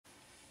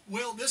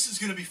Well, this is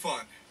going to be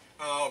fun.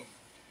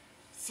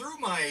 Through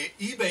my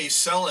eBay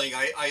selling,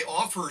 I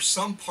offer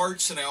some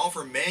parts and I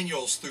offer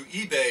manuals through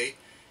eBay.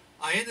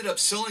 I ended up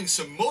selling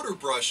some motor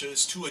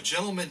brushes to a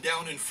gentleman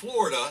down in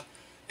Florida,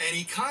 and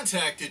he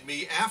contacted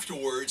me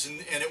afterwards,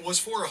 and it was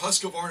for a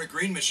Husqvarna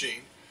green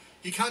machine.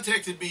 He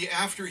contacted me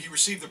after he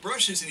received the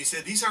brushes, and he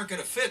said, "These aren't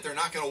going to fit, they're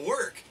not going to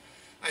work."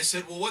 I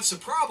said, "Well, what's the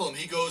problem?"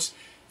 He goes,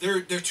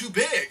 they're too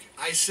big."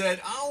 I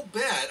said, "I'll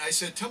bet." I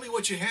said, "Tell me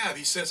what you have."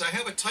 He says, "I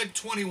have a Type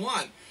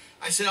 21.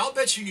 I said, "I'll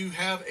bet you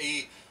have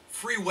a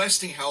free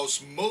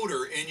Westinghouse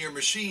motor in your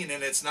machine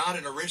and it's not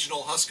an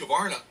original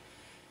Husqvarna."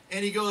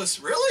 And he goes,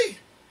 "Really?"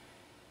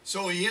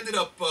 So he ended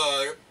up,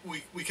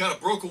 we kind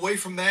of broke away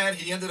from that.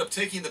 He ended up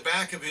taking the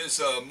back of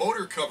his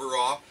motor cover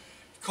off,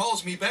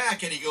 calls me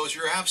back, and he goes,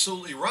 "You're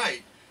absolutely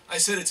right." I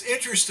said, "It's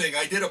interesting.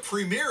 I did a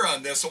premiere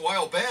on this a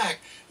while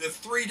back, the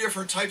 3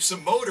 different types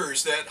of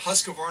motors that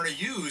Husqvarna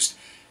used.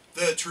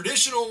 The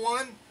traditional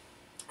one,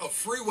 a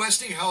free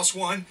Westinghouse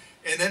one,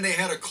 and then they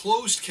had a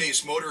closed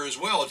case motor as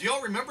well." Do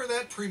y'all remember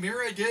that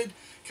premiere I did?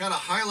 Kind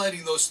of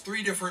highlighting those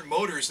 3 different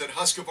motors that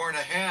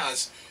Husqvarna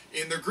has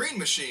in their green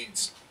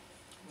machines.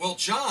 Well,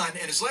 John,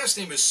 and his last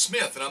name is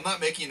Smith, and I'm not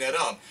making that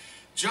up,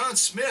 Jon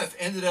Smith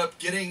ended up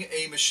getting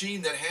a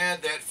machine that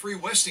had that free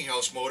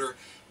Westinghouse motor,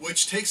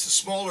 which takes a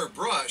smaller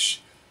brush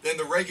than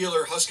the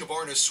regular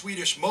Husqvarna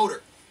Swedish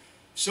motor.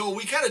 So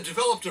we kind of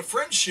developed a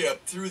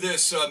friendship through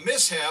this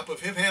mishap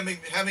of him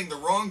having the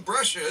wrong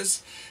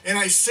brushes, and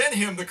I sent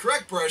him the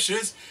correct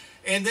brushes,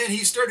 and then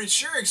he started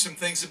sharing some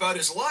things about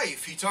his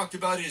life. He talked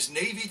about his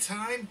Navy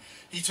time.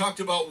 He talked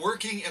about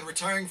working and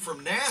retiring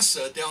from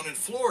NASA down in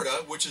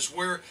Florida, which is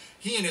where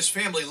he and his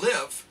family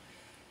live.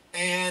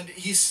 And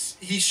he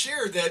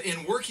shared that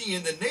in working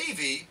in the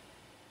Navy,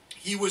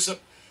 he was a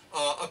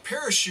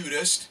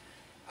parachutist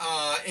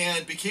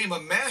and became a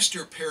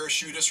master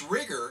parachutist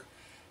rigger,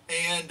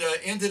 and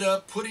ended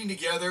up putting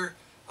together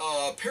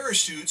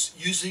parachutes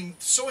using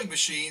sewing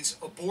machines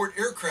aboard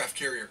aircraft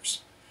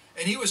carriers.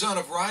 And he was on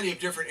a variety of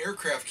different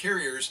aircraft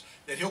carriers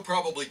that he'll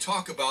probably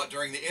talk about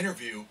during the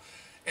interview.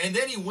 And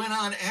then he went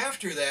on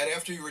after that,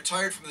 after he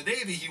retired from the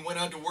Navy, he went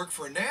on to work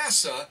for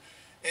NASA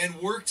and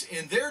worked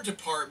in their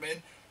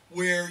department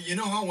where, you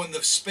know how when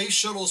the space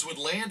shuttles would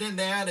land in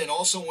that, and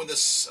also when the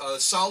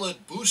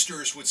solid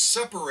boosters would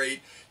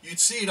separate, you'd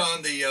see it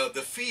on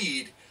the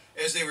feed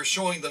as they were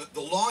showing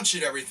the launch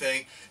and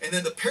everything, and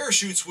then the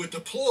parachutes would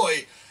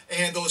deploy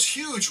and those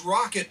huge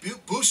rocket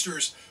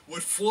boosters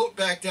would float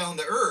back down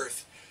to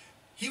Earth.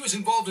 He was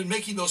involved in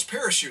making those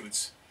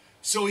parachutes.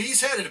 So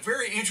he's had a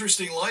very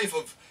interesting life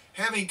of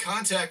having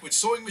contact with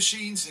sewing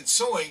machines and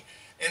sewing.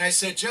 And I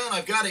said, "John,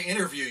 I've got to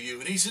interview you."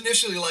 And he's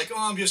initially like,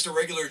 "Oh, I'm just a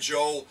regular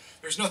Joe.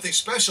 There's nothing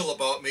special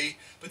about me."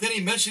 But then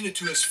he mentioned it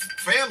to his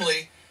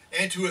family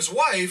and to his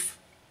wife,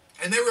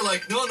 and they were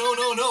like, "No, no,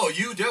 no, no.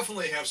 You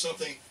definitely have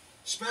something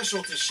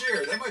special to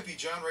share." That might be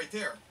John right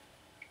there.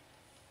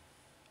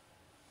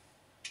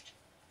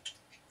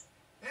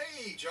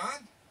 Hey,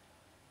 John.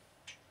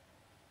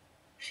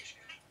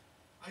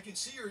 I can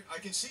see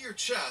your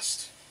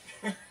chest.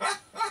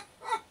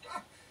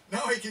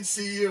 Now I can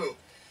see you.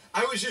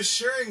 I was just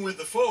sharing with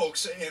the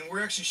folks, and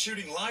we're actually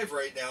shooting live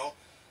right now.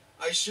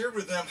 I shared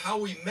with them how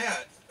we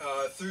met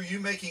through you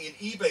making an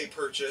eBay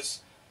purchase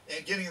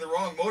and getting the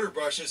wrong motor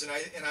brushes. And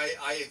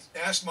I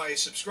asked my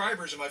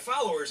subscribers and my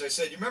followers, I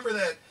said, "You remember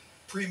that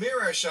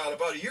premiere I shot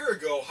about a year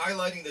ago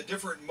highlighting the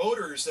different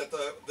motors that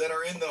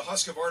are in the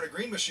Husqvarna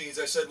green machines?"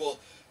 I said, "Well,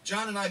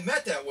 John and I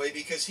met that way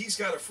because he's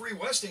got a free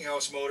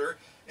Westinghouse motor,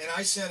 and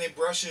I sent him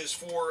brushes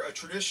for a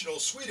traditional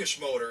Swedish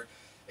motor."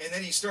 And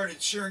then he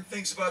started sharing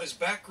things about his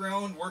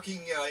background,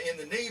 working in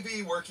the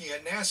Navy, working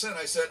at NASA, and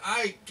I said,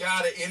 "I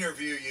gotta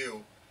interview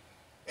you."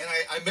 And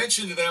I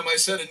mentioned to them, I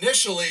said,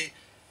 initially,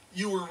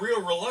 you were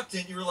real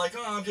reluctant. You were like,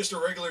 "Oh, I'm just a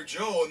regular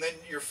Joe." And then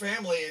your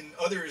family and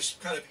others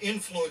kind of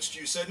influenced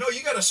you, said, "No,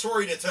 you got a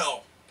story to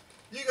tell.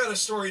 You got a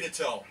story to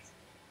tell."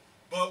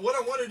 But what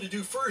I wanted to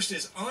do first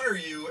is honor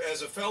you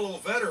as a fellow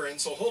veteran,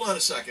 so hold on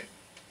a second.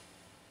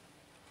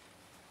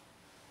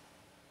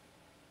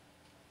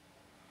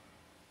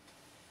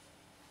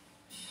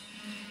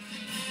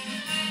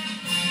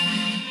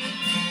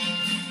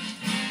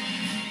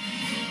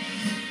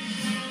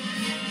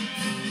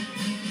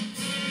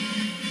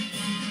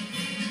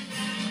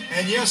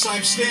 And yes,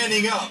 I'm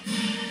standing up,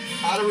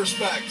 out of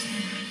respect.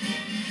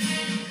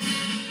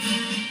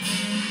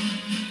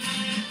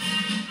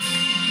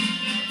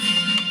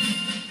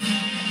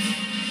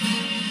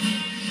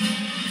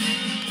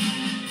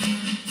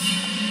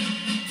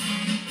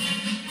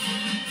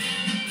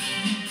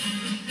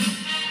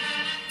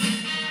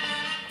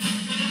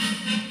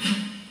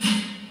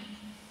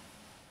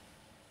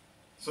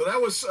 So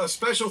that was a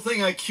special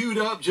thing I queued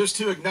up just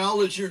to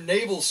acknowledge your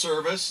naval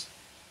service.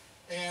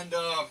 And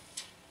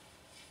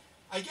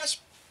I guess,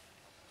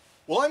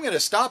 well, I'm going to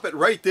stop it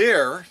right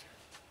there.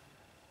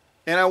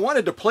 And I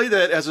wanted to play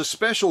that as a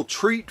special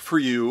treat for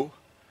you.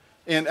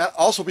 And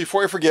also,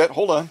 before I forget,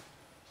 hold on.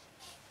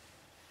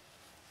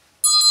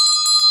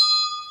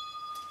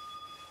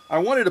 I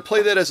wanted to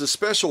play that as a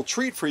special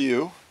treat for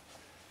you.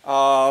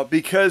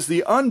 because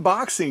the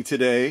unboxing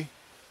today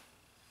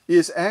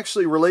is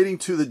actually relating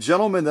to the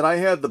gentleman that I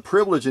had the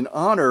privilege and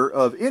honor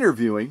of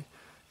interviewing.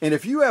 And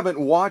if you haven't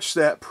watched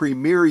that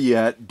premiere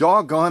yet,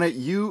 doggone it,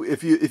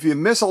 if you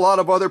miss a lot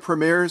of other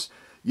premieres,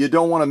 you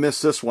don't want to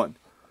miss this one.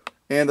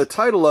 And the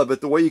title of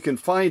it, the way you can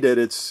find it,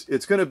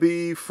 it's going to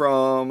be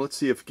from, let's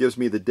see if it gives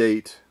me the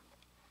date.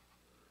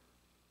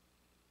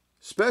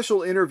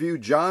 Special interview,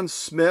 Jon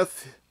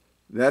Smith,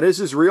 that is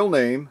his real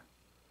name,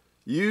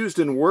 used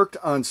and worked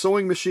on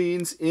sewing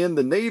machines in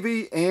the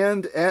Navy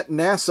and at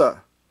NASA.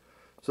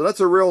 So that's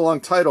a real long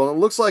title. And it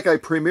looks like I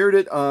premiered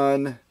it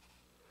on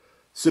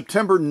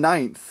September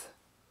 9th.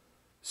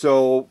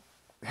 So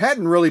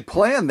hadn't really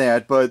planned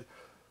that, but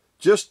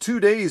just 2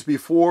 days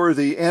before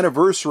the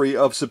anniversary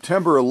of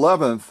September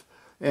 11th,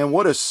 and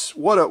what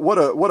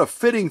a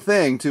fitting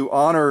thing to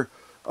honor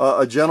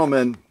a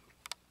gentleman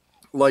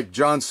like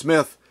Jon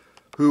Smith,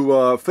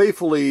 who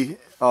faithfully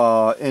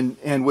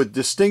and with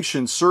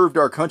distinction served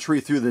our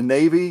country through the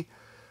Navy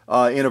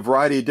in a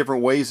variety of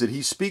different ways that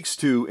he speaks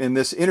to in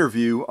this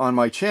interview on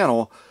my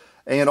channel,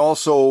 and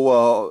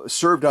also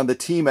served on the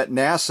team at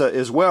NASA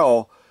as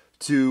well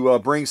to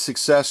bring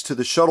success to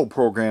the shuttle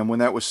program when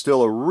that was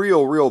still a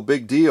real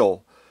big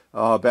deal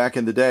back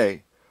in the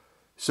day.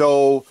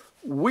 So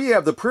we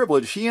have the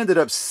privilege. He ended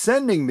up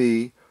sending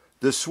me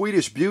the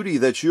Swedish Beauty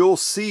that you'll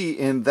see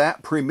in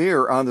that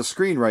premiere on the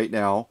screen right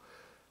now.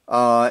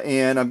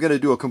 And I'm going to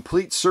do a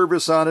complete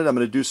service on it. I'm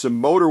going to do some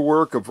motor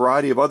work, a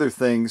variety of other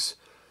things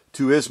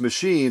to his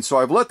machine. So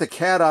I've let the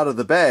cat out of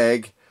the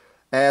bag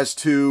as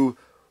to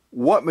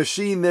what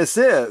machine this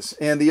is.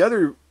 And the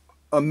other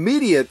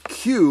immediate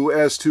cue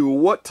as to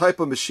what type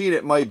of machine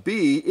it might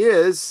be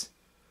is,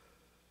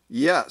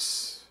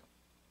 yes,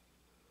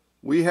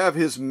 we have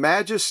His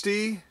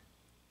Majesty,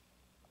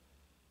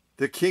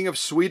 the King of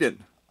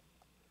Sweden,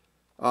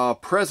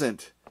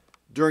 present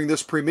during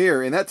this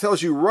premiere. And that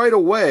tells you right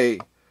away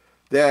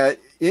that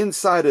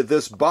inside of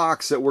this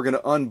box that we're going to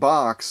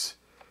unbox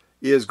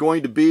is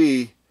going to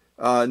be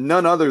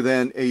none other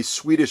than a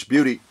Swedish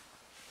Beauty.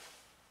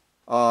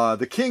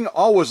 The king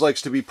always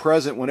likes to be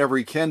present whenever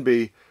he can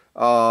be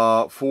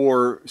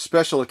for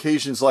special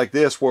occasions like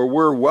this, where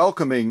we're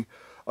welcoming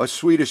a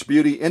Swedish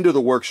Beauty into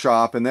the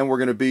workshop, and then we're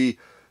going to be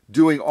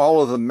doing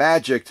all of the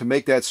magic to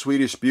make that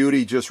Swedish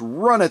Beauty just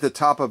run at the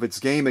top of its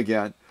game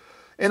again.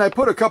 And I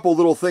put a couple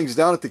little things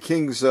down at the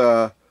king's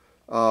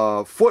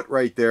foot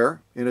right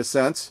there, in a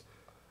sense.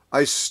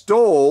 I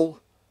stole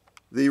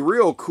the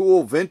real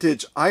cool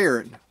vintage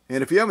iron.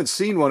 And if you haven't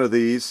seen one of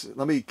these,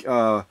 let me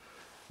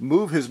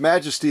move His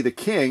Majesty the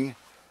King,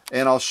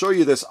 and I'll show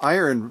you this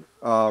iron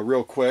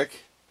real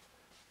quick.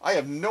 I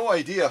have no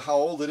idea how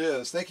old it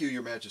is. Thank you,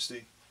 Your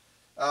Majesty.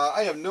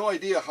 I have no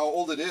idea how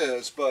old it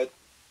is, but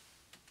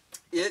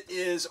it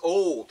is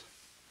old.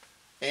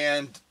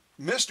 And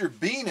Mr.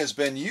 Bean has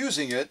been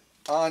using it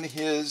on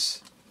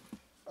his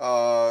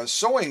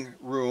sewing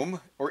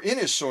room, or in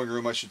his sewing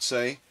room, I should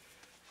say,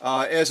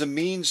 as a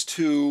means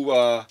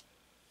to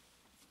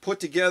put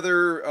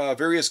together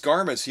various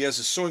garments. He has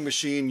a sewing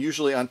machine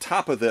usually on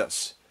top of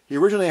this. He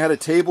originally had a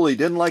table. He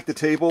didn't like the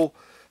table,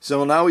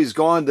 so now he's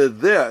gone to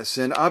this,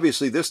 and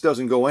obviously this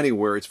doesn't go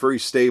anywhere. It's very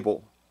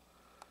stable.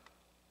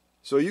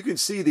 So you can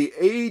see the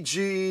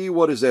A.G.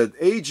 what is that?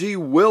 A.G.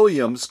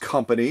 Williams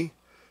Company.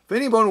 If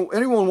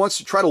anyone wants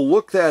to try to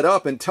look that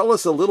up and tell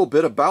us a little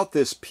bit about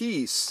this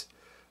piece,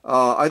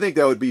 I think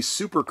that would be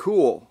super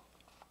cool.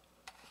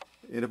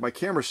 And if my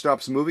camera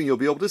stops moving, you'll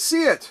be able to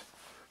see it.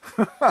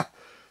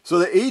 So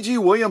the A.G.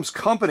 Williams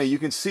Company, you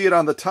can see it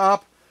on the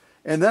top.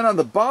 And then on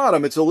the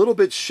bottom, it's a little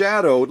bit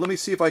shadowed. Let me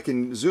see if I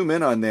can zoom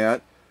in on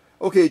that.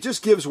 Okay, it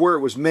just gives where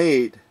it was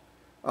made.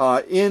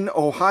 In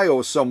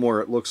Ohio somewhere,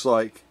 it looks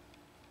like.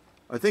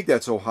 I think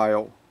that's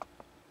Ohio.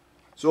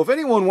 So if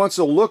anyone wants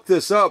to look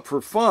this up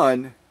for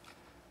fun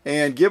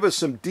and give us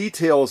some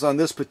details on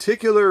this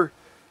particular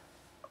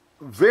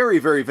very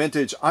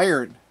vintage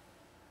iron,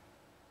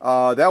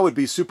 that would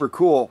be super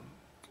cool.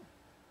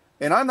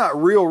 And I'm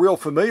not real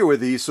familiar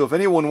with these, so if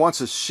anyone wants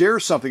to share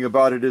something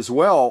about it as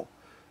well,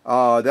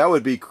 that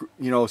would be,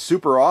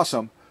 super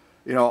awesome.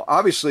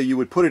 Obviously you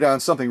would put it on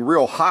something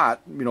real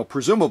hot,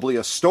 presumably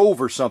a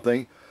stove or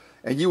something,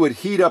 and you would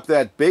heat up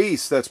that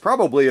base that's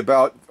probably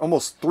about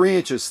almost 3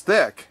 inches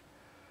thick.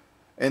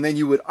 And then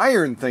you would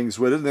iron things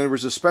with it, and there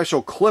was a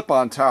special clip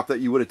on top that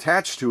you would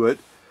attach to it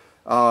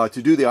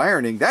to do the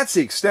ironing. That's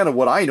the extent of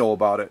what I know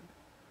about it.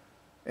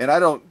 And I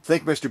don't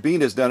think Mr.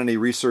 Bean has done any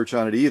research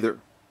on it either.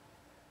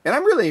 And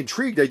I'm really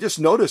intrigued. I just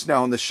noticed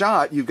now in the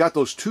shot, you've got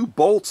those 2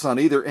 bolts on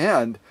either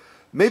end.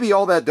 Maybe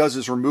all that does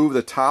is remove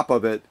the top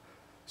of it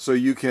so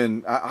you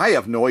can, I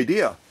have no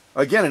idea.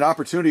 Again, an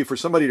opportunity for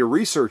somebody to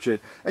research it.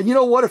 And you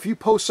know what? If you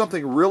post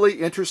something really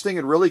interesting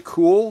and really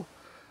cool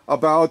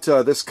about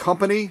this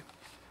company,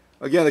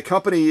 again, the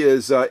company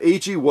is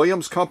A.G.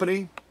 Williams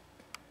Company,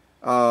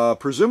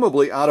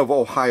 presumably out of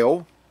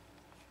Ohio.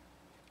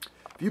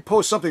 If you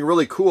post something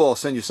really cool, I'll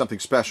send you something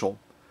special.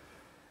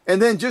 And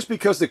then just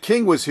because the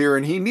king was here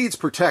and he needs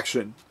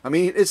protection, I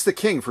mean, it's the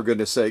king, for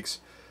goodness sakes,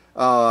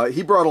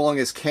 he brought along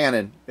his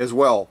Canon as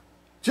well,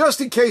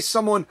 just in case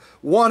someone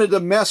wanted to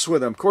mess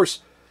with him. Of course,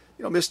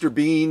 you know, Mr.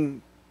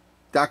 Bean,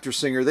 Dr.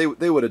 Singer, they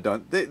would have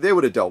done, they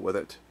would have dealt with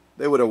it.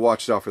 They would have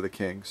watched out for the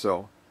king.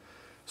 So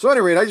at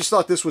any rate, I just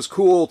thought this was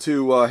cool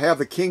to have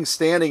the king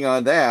standing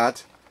on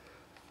that.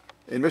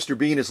 And Mr.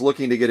 Bean is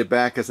looking to get it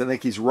back because I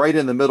think he's right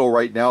in the middle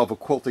right now of a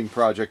quilting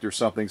project or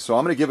something. So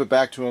I'm going to give it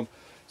back to him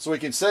so he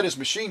can set his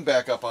machine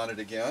back up on it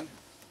again.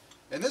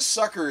 And this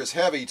sucker is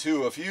heavy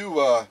too. If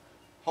you,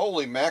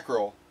 holy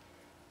mackerel.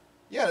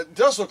 Yeah, it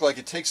does look like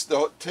it takes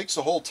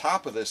the whole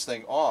top of this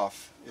thing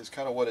off is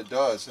kind of what it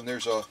does. And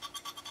there's a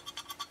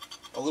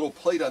little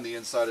plate on the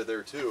inside of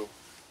there too.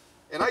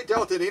 And I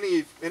doubt that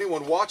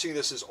anyone watching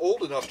this is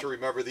old enough to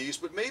remember these,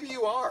 but maybe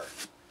you are.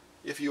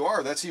 If you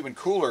are, that's even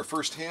cooler.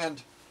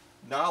 First-hand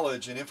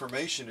knowledge and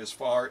information as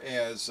far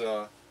as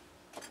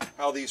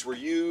how these were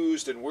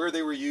used and where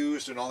they were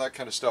used and all that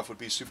kind of stuff would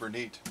be super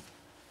neat.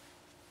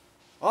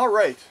 All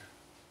right.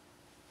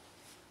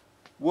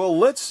 Well,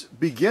 let's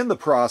begin the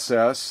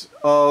process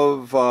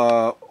of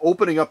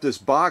opening up this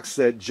box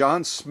that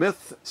Jon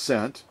Smith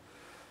sent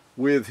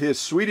with his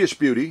Swedish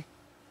Beauty.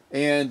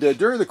 And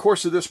during the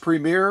course of this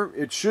premiere,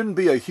 it shouldn't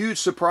be a huge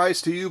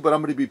surprise to you, but I'm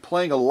going to be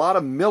playing a lot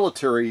of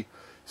military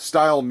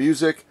style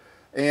music.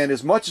 And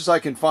as much as I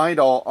can find,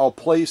 I'll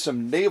play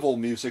some naval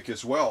music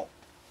as well.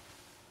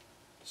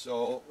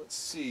 So let's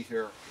see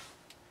here.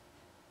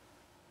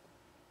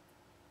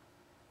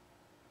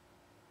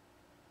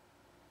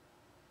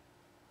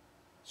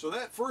 So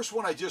that first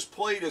one I just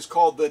played is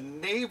called the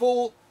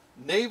Naval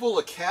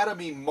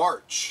Academy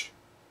March.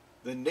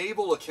 The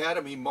Naval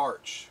Academy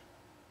March.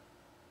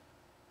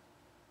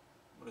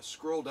 I'm going to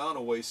scroll down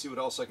a way, see what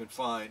else I can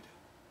find.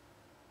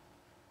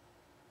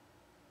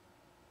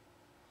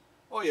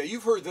 Oh yeah,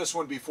 you've heard this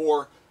one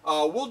before.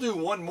 We'll do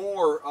one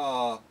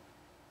more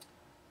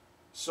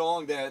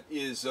song that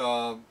is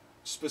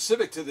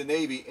specific to the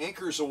Navy,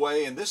 Anchors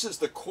Away, and this is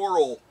the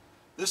choral.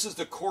 This is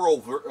the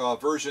choral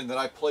version that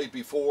I played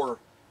before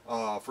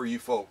for you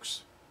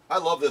folks. I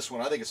love this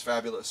one. I think it's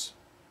fabulous.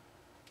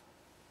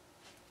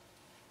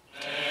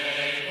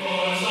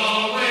 Anchors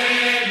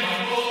away,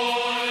 my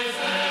boys,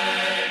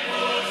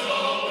 anchors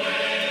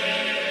away.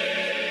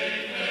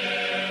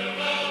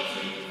 Farewell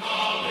to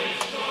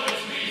college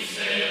joys, we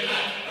sail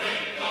at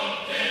break of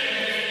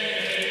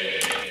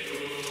day.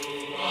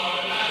 Through our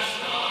last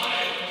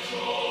night on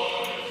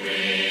shore,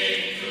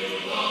 drink to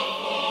the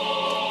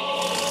foam,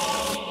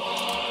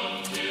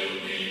 until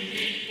we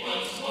meet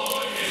once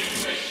more in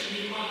wish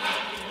me my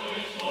happy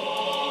boys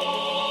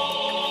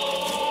home.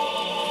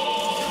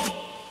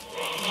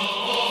 From the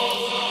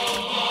halls of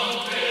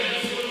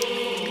Montezuma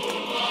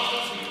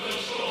to the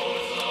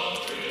shores of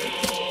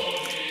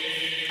Tripoli,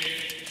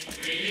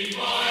 we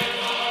fight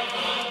our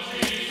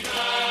country's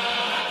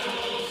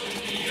battles in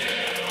the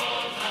air,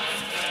 on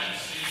land and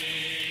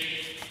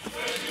sea.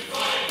 First to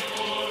fight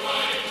for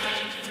right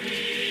and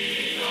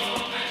freedom,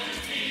 and to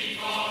keep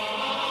our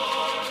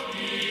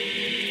army.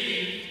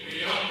 We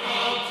are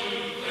proud to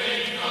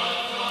claim the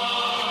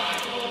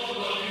title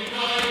of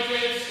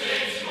United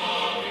States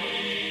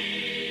Marine.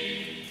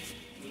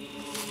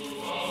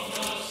 Blue of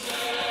the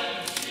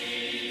seven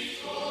seas,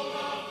 gold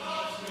of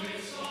God's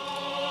great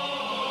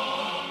song.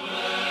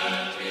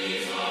 Let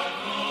these our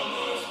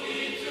colors be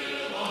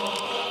till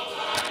all of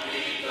time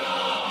be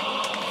done.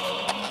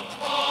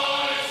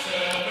 By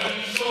seven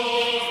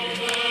shore we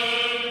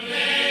learn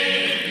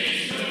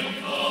navies to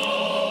know.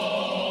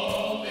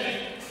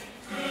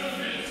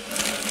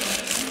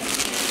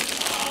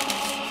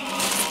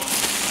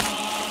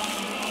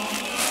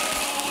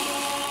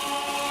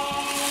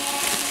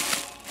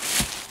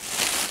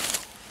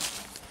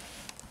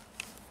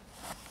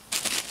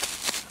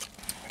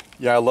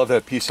 Yeah, I love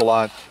that piece a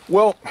lot.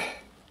 Well,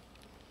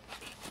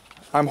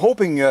 I'm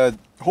hoping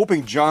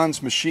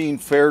John's machine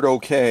fared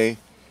okay.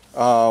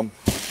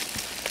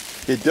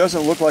 It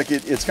doesn't look like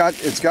it. It's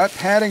got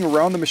padding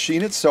around the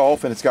machine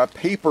itself, and it's got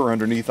paper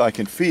underneath. I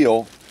can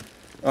feel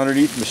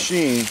underneath the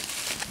machine,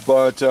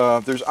 but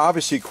there's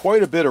obviously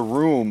quite a bit of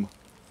room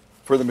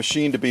for the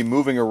machine to be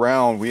moving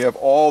around. We have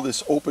all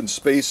this open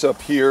space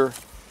up here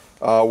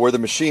where the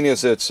machine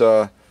is. It's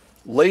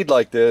laid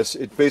like this.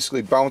 It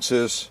basically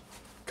bounces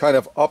kind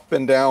of up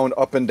and down,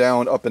 up and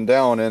down, up and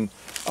down, and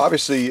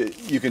obviously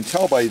you can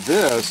tell by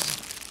this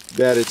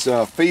that it's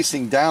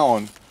facing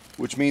down,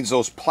 which means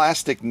those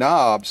plastic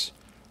knobs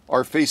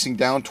are facing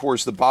down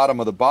towards the bottom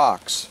of the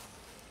box.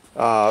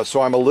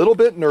 So I'm a little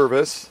bit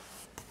nervous,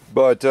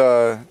 but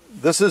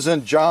this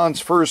isn't John's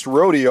first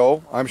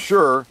rodeo, I'm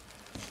sure,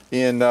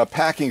 in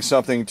packing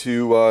something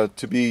to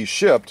be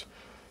shipped.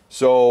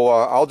 So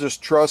I'll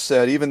just trust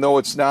that even though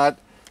it's not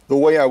the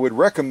way I would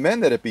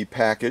recommend that it be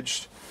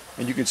packaged.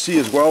 And you can see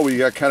as well, we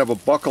got kind of a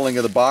buckling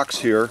of the box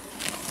here,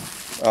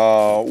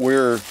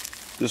 where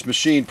this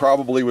machine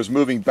probably was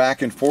moving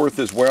back and forth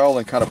as well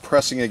and kind of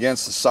pressing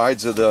against the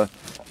sides of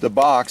the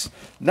box.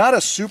 Not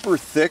a super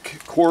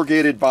thick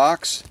corrugated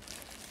box,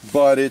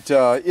 but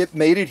it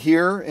made it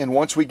here, and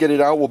once we get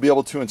it out, we'll be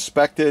able to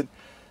inspect it.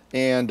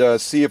 and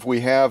see if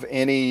we have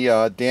any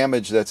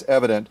damage that's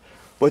evident.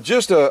 But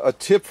just a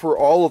tip for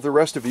all of the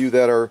rest of you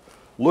that are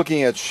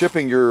looking at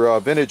shipping your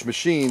vintage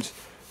machines,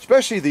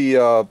 especially the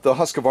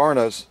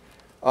Husqvarnas.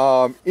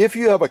 If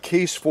you have a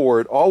case for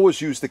it,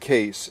 always use the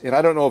case. And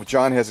I don't know if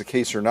John has a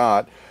case or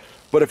not,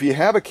 but if you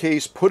have a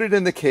case, put it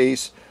in the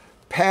case,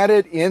 pat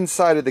it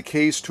inside of the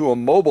case to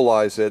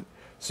immobilize it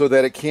so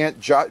that it can't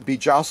be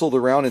jostled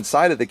around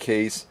inside of the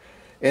case.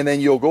 And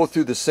then you'll go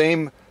through the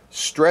same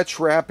stretch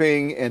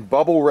wrapping and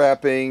bubble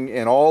wrapping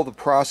and all the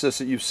process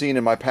that you've seen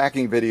in my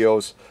packing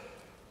videos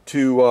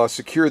to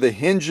secure the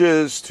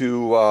hinges,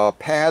 to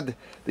pad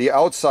the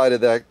outside of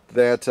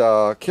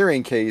that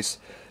carrying case,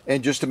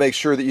 and just to make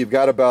sure that you've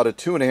got about a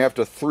 2.5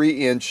 to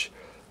 3 inch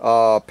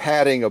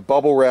padding of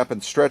bubble wrap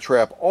and stretch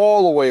wrap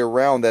all the way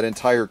around that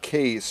entire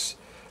case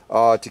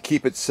to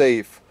keep it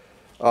safe.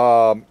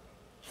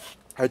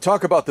 I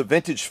talk about the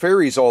vintage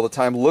fairies all the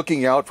time,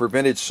 looking out for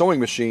vintage sewing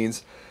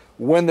machines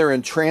when they're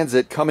in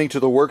transit, coming to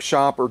the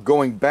workshop or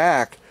going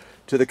back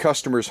to the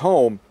customer's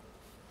home.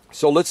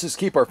 So let's just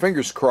keep our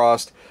fingers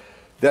crossed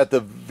that the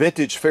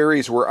vintage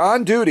fairies were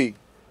on duty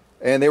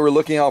and they were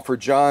looking out for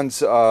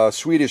John's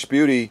Swedish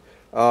Beauty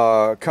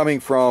coming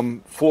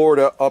from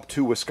Florida up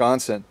to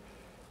Wisconsin.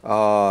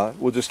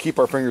 We'll just keep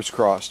our fingers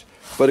crossed.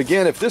 But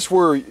again, if this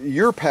were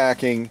your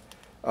packing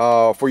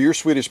for your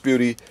Swedish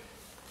Beauty,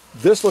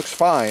 this looks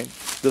fine.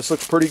 This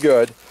looks pretty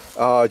good.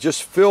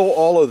 Just fill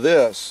all of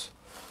this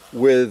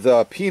with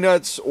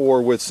peanuts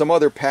or with some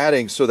other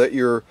padding so that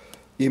you're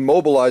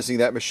immobilizing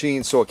that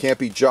machine so it can't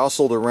be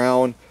jostled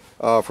around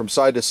from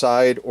side to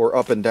side or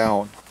up and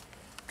down.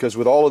 Because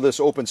with all of this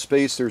open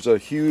space, there's a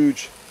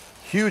huge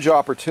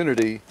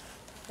opportunity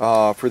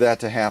for that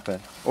to happen.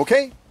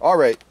 Okay? All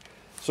right.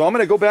 So I'm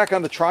going to go back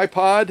on the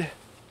tripod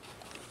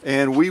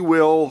and we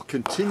will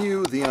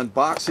continue the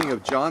unboxing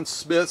of Jon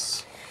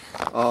Smith's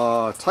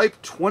Type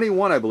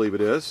 21, I believe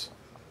it is,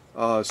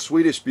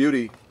 Swedish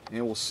Beauty,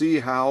 and we'll see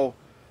how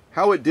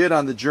it did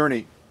on the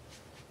journey.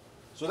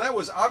 So that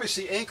was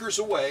obviously Anchors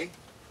Away,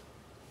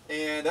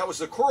 and that was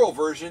the Coral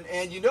version.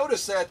 And you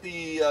notice that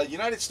the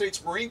United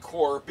States Marine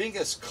Corps, being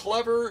as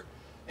clever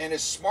and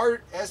as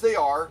smart as they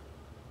are,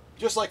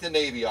 just like the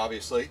Navy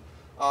obviously,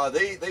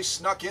 they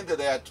snuck into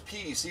that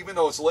piece, even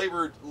though it's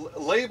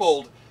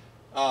labeled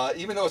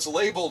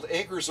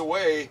Anchors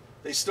Away,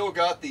 they still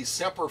got the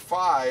Semper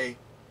Fi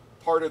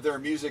part of their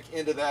music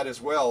into that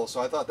as well.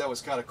 So I thought that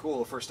was kind of cool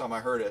the first time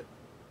I heard it.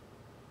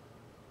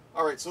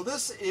 Alright, so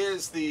this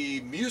is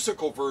the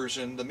musical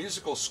version, the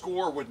musical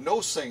score with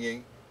no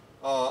singing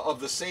of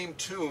the same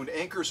tune,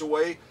 Anchors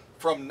Away,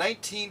 from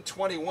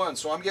 1921.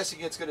 So I'm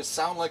guessing it's going to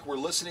sound like we're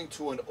listening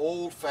to an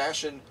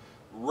old-fashioned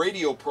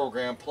radio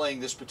program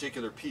playing this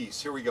particular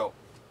piece. Here we go.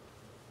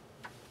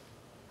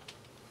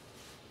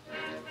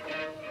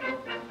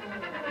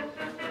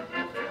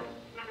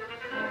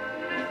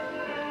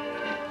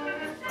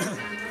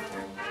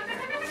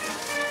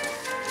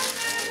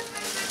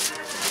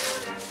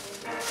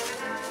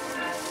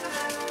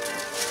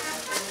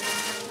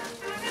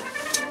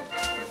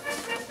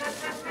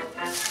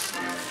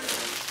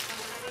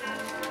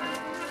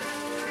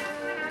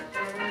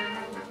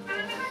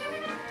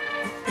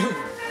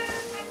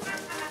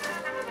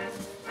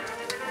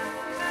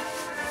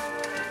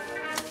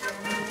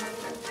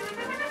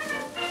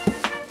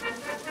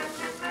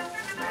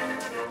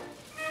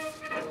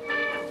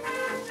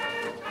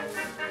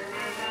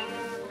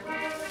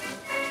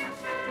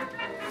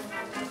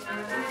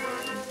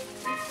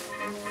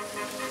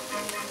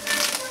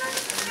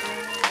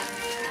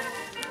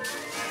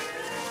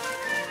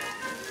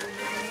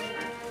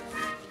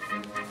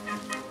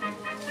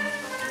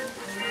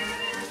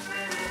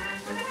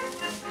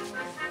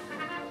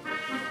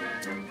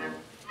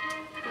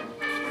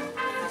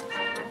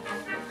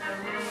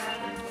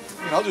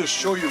 I'll just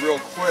show you real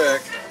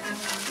quick.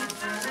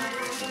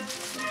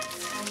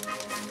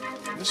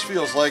 This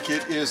feels like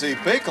it is a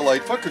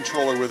Bakelite foot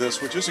controller with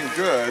this, which isn't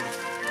good.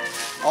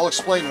 I'll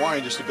explain why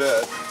in just a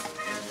bit.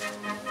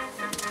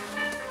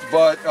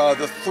 But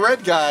the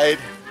thread guide,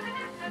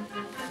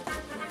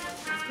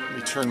 let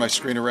me turn my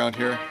screen around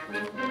here.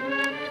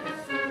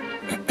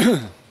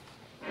 I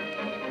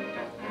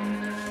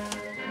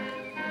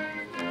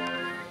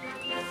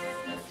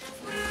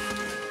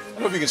don't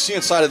know if you can see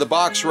inside of the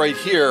box right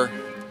here.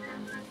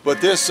 But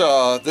this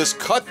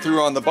cut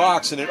through on the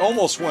box, and it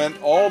almost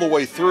went all the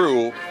way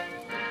through,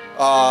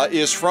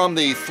 is from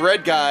the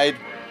thread guide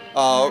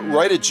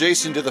right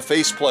adjacent to the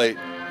faceplate,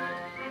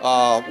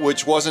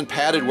 which wasn't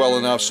padded well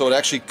enough, so it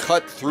actually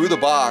cut through the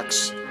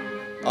box.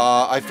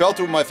 I felt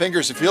it with my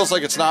fingers. It feels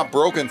like it's not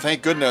broken,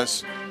 thank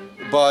goodness.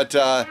 But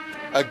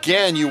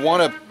again, you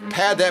want to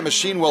pad that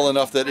machine well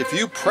enough that if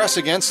you press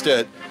against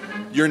it,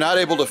 you're not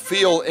able to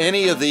feel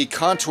any of the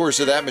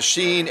contours of that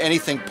machine,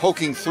 anything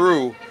poking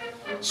through.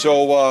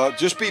 So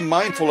just be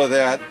mindful of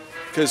that,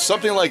 because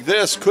something like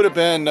this could have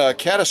been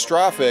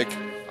catastrophic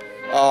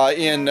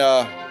in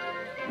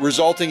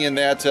resulting in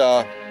that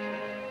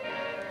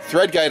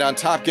thread guide on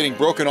top getting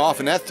broken off.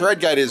 And that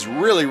thread guide is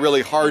really,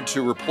 really hard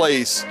to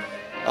replace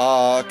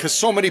because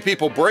so many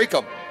people break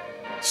them.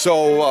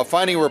 So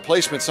finding a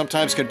replacement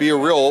sometimes can be a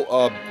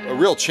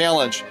real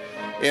challenge.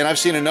 And I've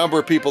seen a number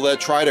of people that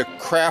try to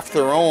craft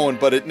their own,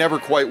 but it never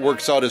quite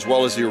works out as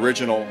well as the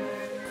original.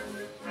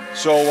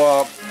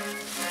 So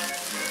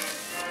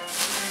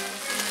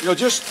you know,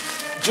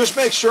 just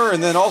make sure.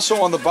 And then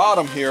also on the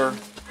bottom here,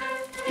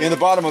 in the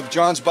bottom of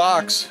Jon's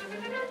box,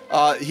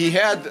 he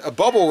had a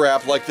bubble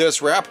wrap like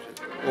this wrapped,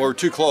 or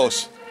too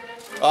close.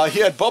 He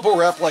had bubble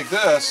wrap like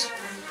this.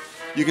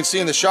 You can see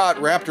in the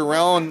shot wrapped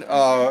around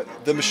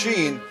the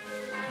machine,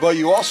 but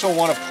you also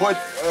want to put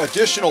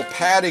additional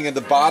padding in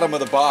the bottom of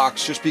the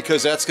box, just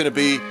because that's going to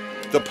be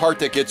the part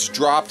that gets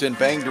dropped and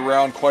banged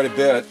around quite a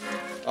bit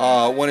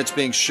when it's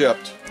being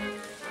shipped.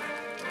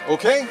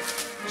 Okay,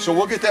 so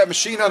we'll get that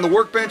machine on the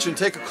workbench and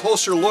take a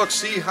closer look,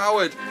 see how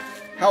it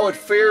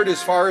fared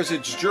as far as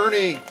its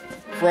journey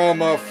from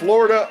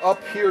Florida up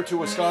here to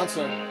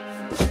Wisconsin.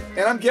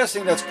 And I'm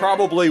guessing that's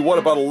probably, what,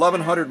 about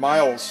 1,100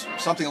 miles,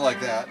 something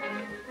like that.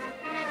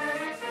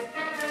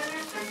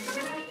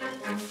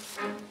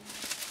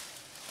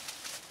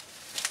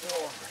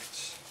 All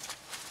right.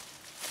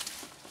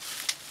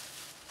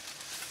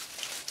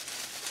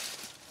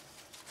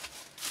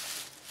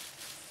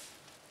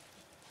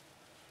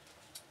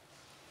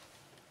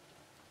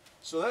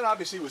 So that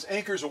obviously was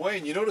anchors away,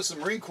 and you notice the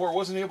Marine Corps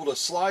wasn't able to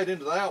slide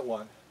into that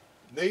one.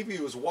 Navy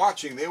was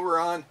watching. They were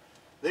on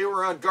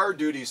guard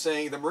duty,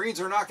 saying the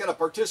Marines are not going to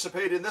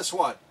participate in this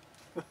one.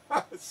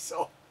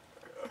 So,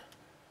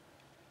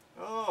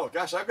 oh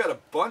gosh, I've got a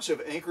bunch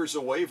of anchors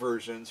away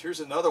versions.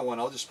 Here's another one.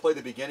 I'll just play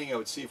the beginning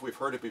of it, see if we've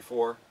heard it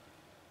before.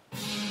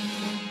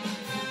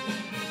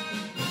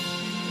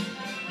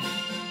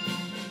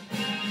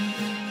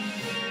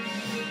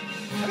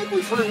 I think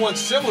we've heard one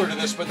similar to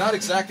this, but not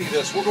exactly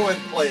this. We'll go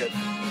ahead and play it.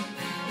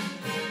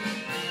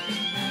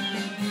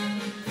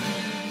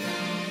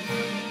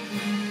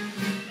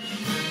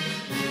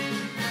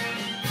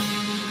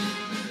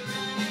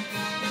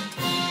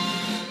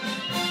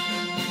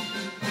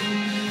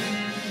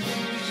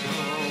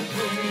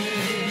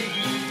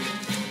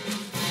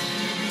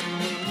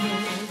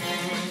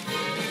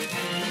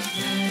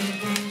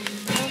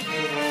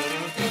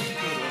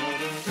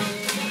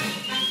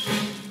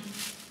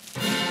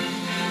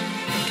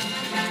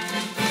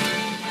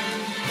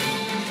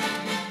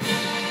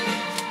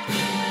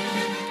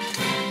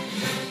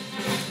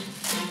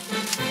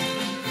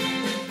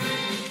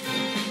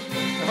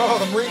 Oh,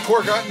 the Marine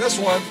Corps got in this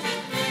one.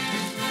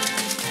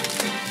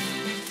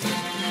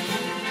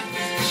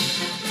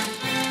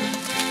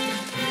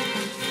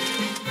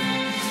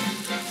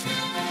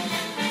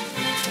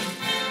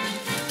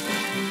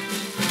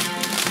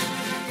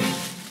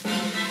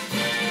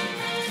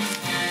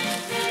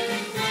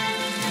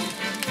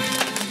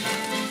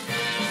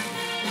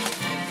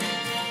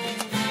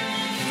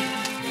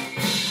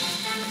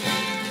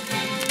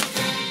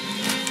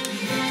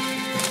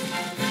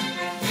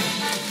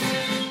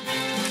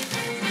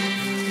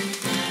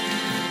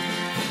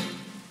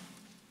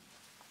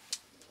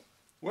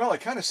 Well, I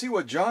kind of see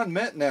what Jon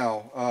meant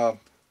now.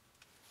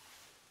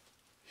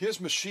 His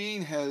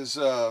machine has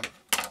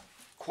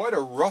quite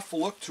a rough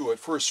look to it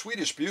for a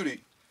Swedish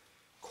Beauty.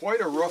 Quite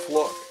a rough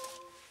look.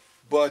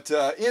 But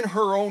in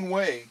her own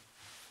way,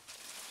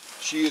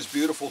 she is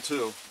beautiful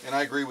too. And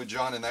I agree with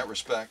Jon in that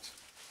respect.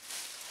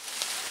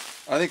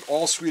 I think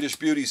all Swedish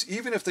Beauties,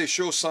 even if they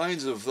show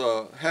signs of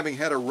having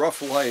had a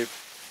rough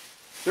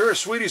life, they're a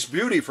Swedish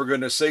Beauty, for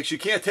goodness sakes. You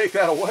can't take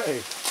that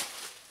away.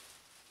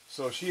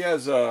 So she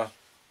has a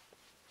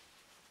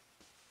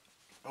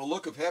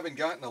look of having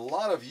gotten a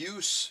lot of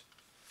use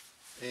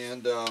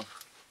and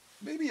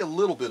maybe a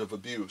little bit of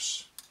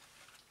abuse.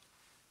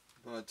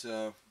 But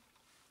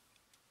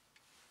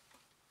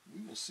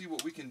we will see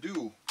what we can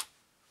do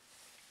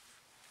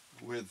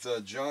with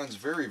Jon's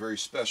very, very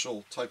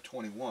special Type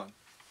 21.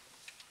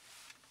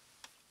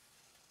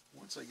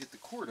 Once I get the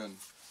cord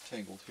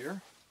untangled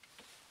here.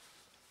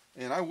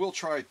 And I will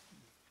try,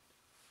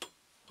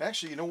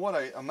 actually, you know what,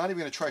 I'm not even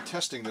going to try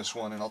testing this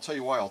one, and I'll tell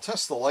you why. I'll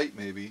test the light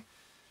maybe,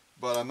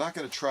 but I'm not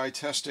going to try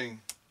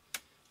testing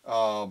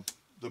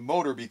the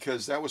motor,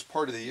 because that was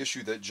part of the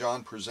issue that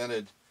Jon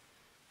presented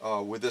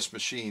with this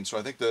machine. So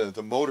I think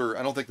the motor,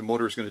 I don't think the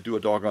motor is going to do a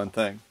doggone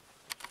thing.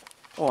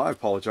 Oh, I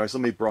apologize.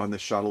 Let me broaden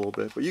this shot a little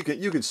bit. But you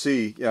can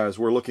see, yeah, as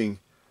we're looking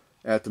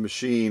at the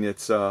machine,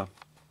 it's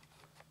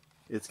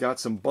got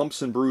some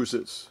bumps and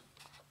bruises,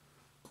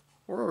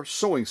 or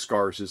sewing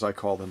scars as I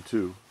call them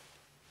too.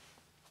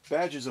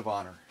 Badges of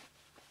honor.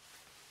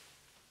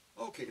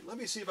 Okay, let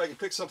me see if I can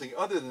pick something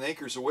other than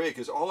Anchors Away,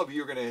 because all of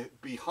you are going to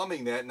be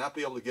humming that and not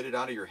be able to get it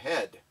out of your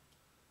head.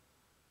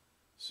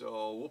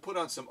 So we'll put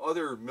on some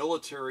other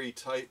military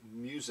type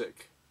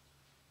music.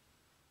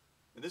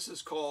 And this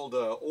is called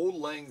Old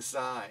Lang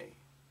Syne.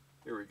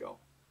 Here we go.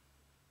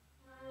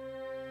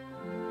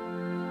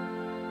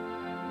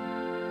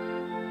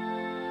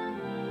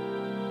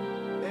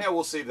 Yeah,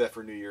 we'll save that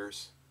for New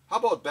Year's. How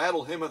about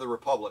Battle Hymn of the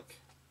Republic?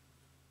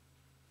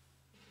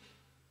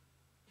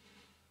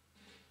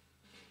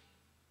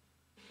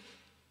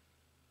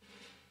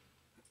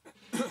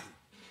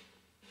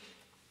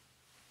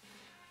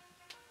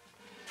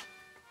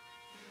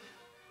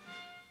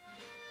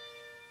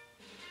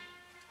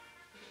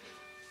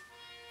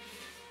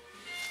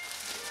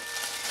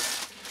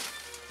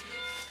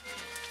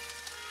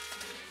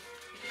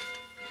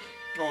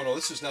 Oh no,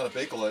 this is not a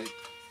Bakelite.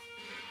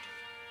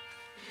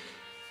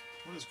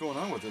 What is going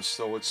on with this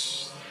though?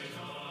 It's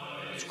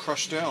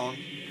crushed down.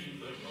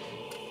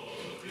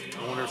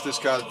 I wonder if this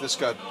got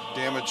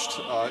damaged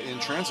in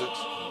transit.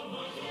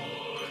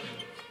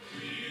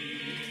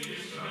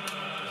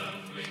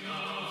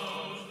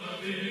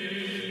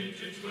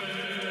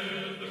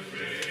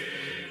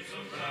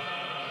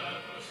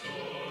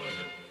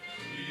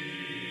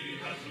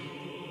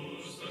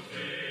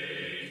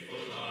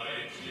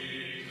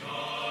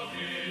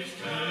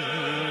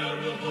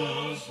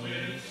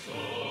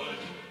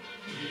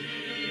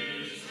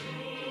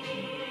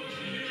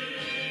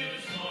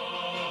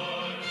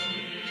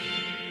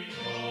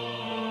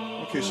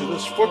 Okay, so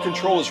this foot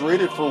control is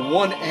rated for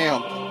 1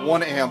 amp.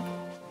 1 amp.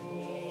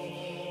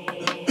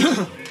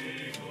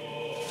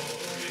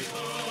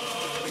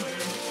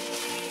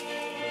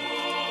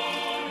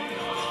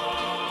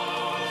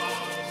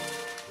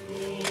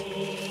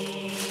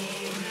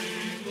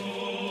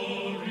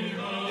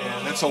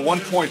 And that's a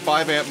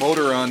 1.5 amp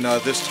motor on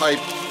this type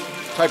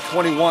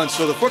 21.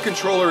 So the foot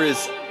controller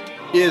is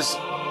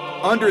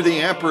under the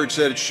amperage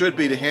that it should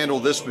be to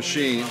handle this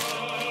machine.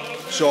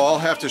 So I'll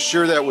have to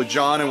share that with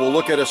John and we'll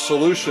look at a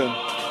solution.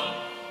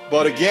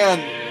 But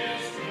again,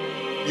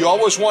 you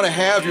always want to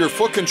have your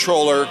foot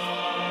controller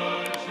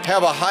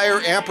have a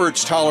higher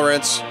amperage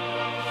tolerance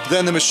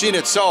than the machine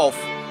itself.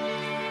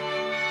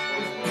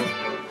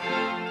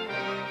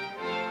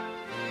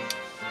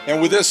 And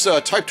with this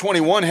Type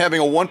 21 having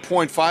a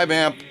 1.5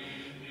 amp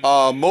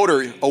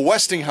motor, a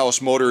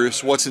Westinghouse motor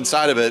is what's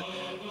inside of it,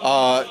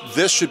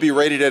 this should be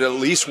rated at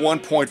least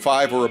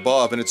 1.5 or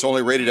above, and it's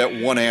only rated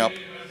at 1 amp.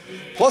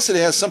 Plus it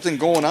has something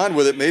going on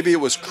with it. Maybe it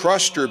was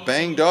crushed or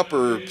banged up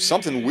or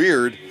something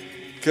weird,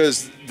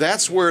 because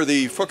that's where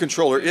the foot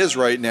controller is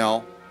right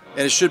now,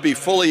 and it should be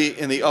fully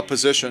in the up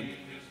position,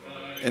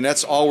 and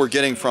that's all we're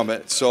getting from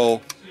it.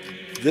 So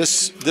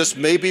this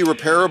may be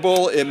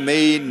repairable, it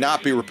may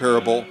not be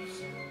repairable,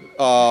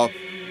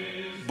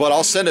 but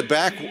I'll send it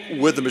back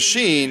with the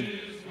machine,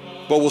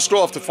 but we'll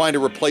still have to find a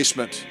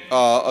replacement,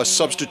 a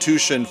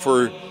substitution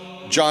for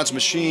John's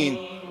machine,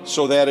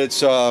 so that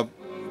it's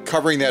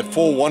covering that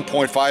full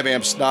 1.5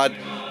 amps. Not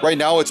right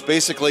now, it's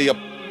basically a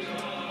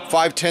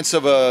 5/10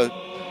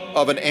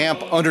 of an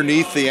amp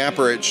underneath the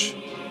amperage,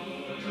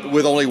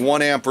 with only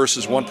 1 amp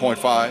versus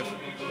 1.5.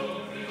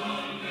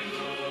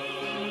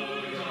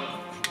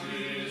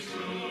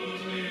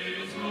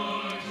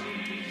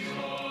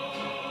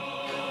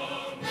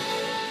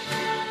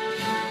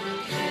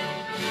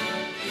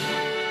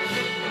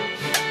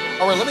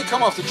 All right, let me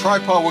come off the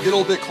tripod. We'll get a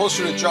little bit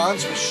closer to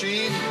John's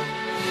machine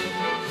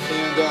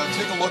and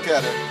take a look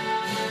at it.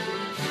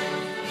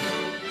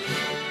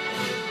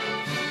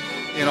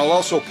 And I'll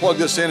also plug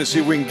this in and see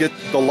if we can get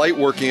the light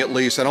working at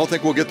least. I don't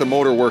think we'll get the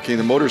motor working.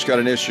 The motor's got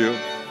an issue.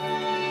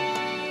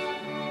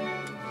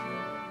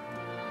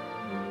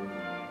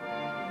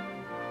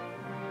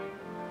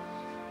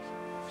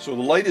 So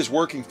the light is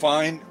working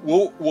fine.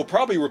 We'll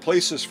probably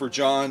replace this for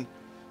John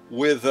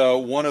with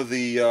one of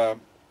the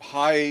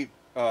high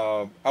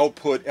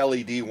output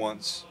LED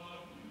ones.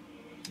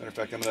 Matter of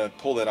fact, I'm going to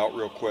pull that out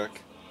real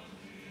quick.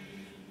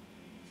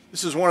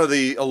 This is one of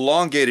the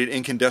elongated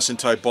incandescent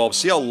type bulbs.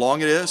 See how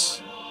long it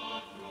is?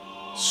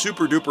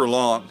 Super duper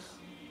long.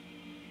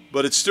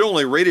 But it's still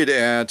only rated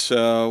at,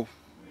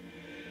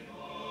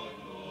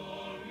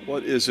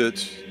 what is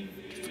it?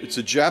 It's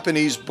a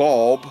Japanese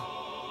bulb.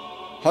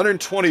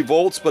 120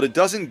 volts, but it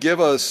doesn't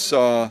give us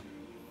the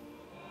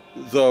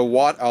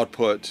watt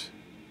output.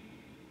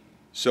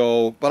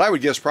 So, but I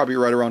would guess probably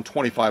right around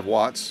 25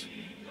 watts.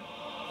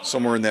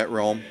 Somewhere in that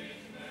realm.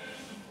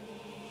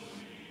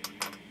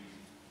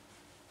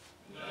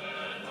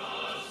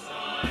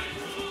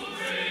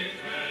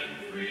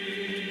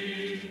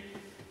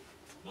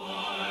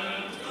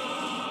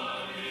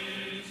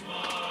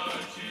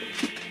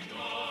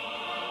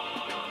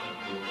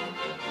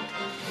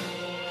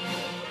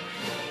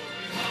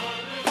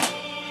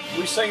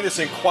 We sang this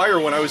in choir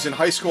when I was in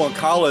high school and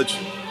college,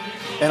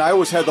 and I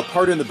always had the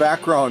part in the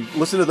background.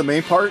 Listen to the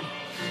main part.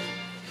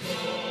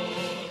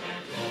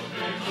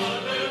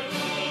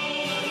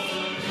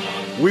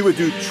 We would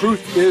do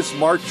 "Truth is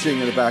Marching"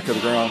 in the back of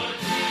the ground.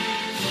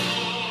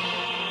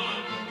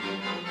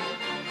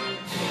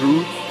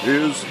 Truth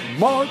is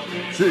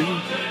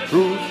marching,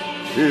 truth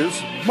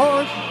is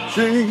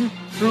marching,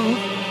 truth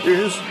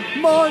is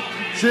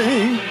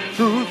marching,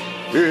 truth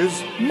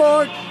is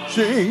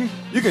marching.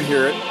 You can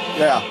hear it,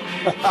 yeah.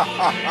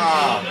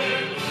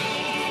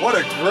 What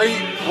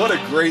a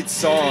great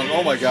song.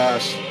 Oh my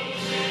gosh.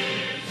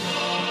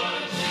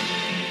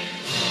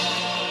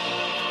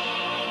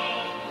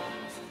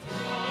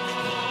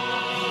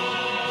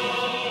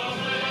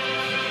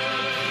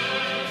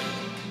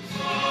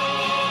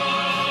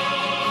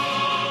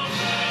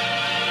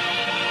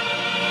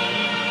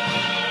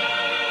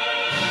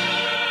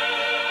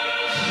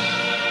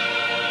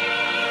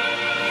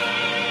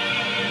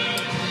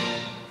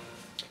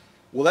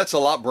 Well, that's a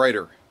lot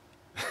brighter.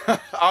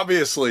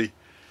 Obviously,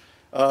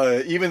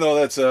 Even though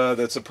that's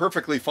a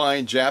perfectly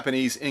fine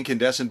Japanese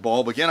incandescent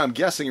bulb. Again, I'm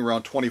guessing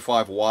around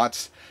 25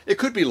 watts. It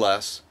could be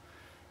less.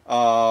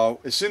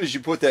 As soon as you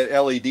put that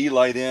LED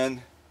light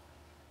in,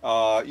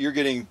 you're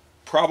getting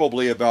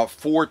probably about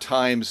 4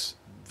 times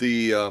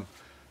the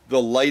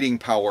lighting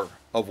power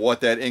of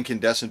what that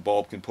incandescent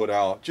bulb can put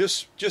out.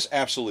 Just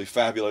absolutely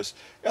fabulous.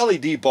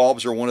 LED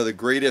bulbs are one of the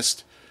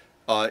greatest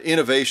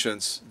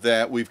innovations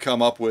that we've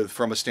come up with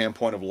from a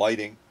standpoint of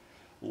lighting.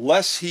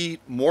 Less heat,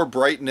 more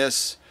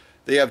brightness.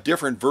 They have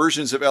different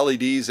versions of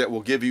LEDs that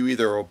will give you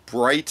either a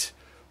bright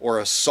or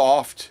a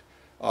soft,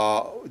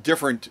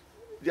 different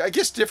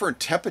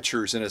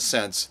temperatures in a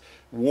sense.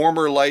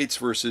 Warmer lights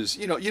versus,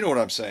 you know what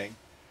I'm saying.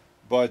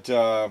 But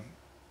a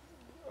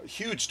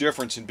huge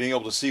difference in being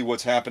able to see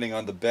what's happening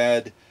on the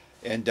bed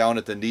and down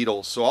at the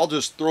needles. So I'll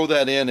just throw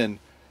that in, and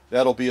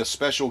that'll be a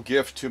special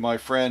gift to my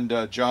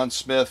friend Jon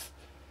Smith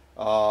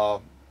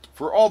for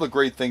all the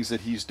great things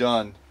that he's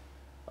done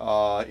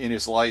in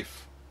his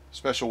life.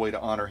 Special way to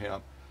honor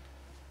him.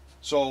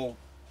 So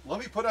let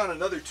me put on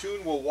another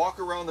tune. We'll walk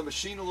around the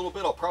machine a little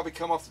bit. I'll probably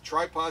come off the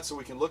tripod so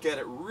we can look at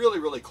it really,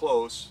 really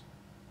close.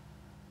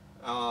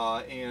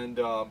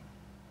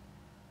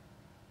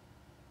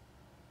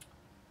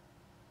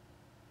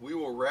 We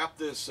will wrap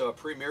this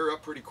premiere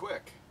up pretty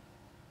quick.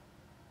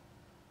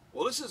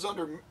 Well, this is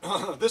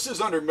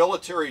under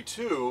military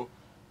 2,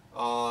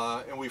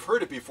 and we've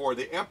heard it before.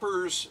 The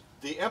Emperor's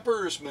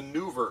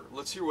Maneuver.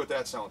 Let's hear what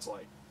that sounds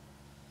like.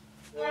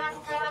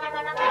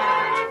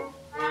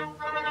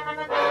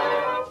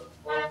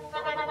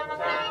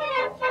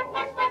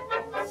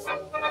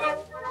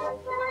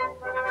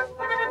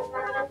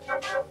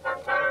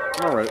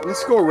 All right,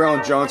 let's go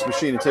around Jon's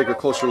machine and take a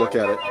closer look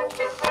at it.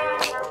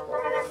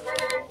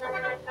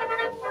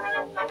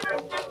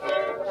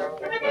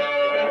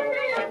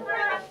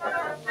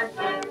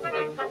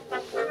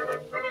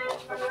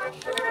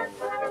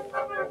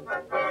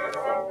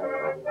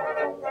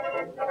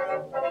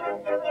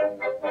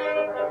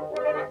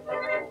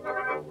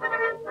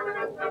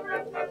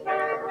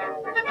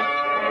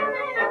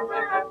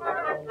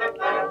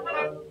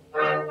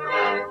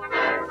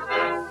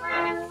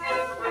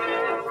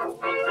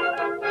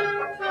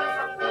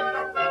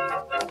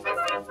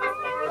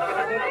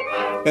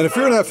 And if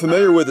you're not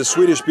familiar with the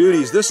Swedish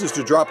Beauties, this is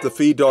to drop the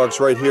feed dogs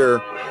right here.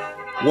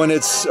 When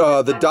it's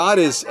the dot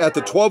is at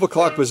the 12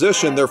 o'clock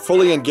position, they're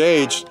fully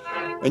engaged,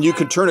 and you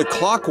can turn it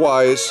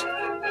clockwise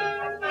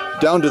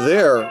down to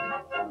there,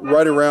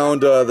 right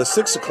around the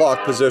 6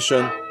 o'clock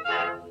position,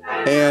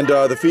 and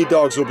the feed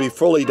dogs will be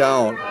fully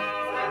down.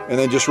 And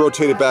then just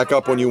rotate it back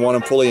up when you want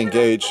them fully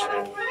engaged.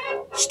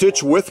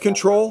 Stitch width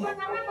control,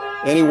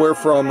 anywhere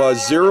from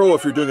 0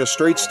 if you're doing a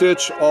straight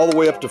stitch, all the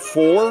way up to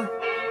 4.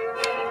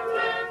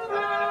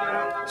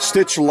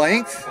 Stitch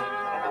length,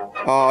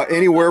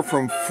 anywhere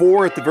from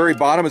 4 at the very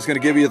bottom is going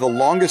to give you the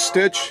longest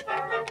stitch,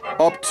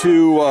 up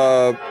to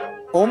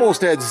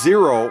almost at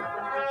 0,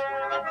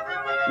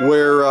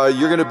 where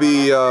you're going to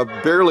be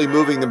barely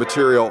moving the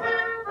material.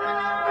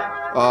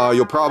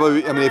 You'll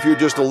probably, if you're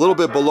just a little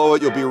bit below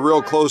it, you'll be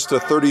real close to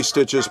 30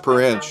 stitches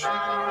per inch.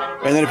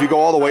 And then if you go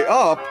all the way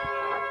up,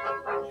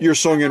 you're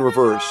sewing in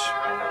reverse.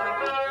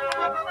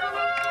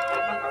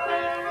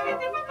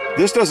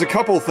 This does a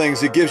couple of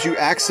things. It gives you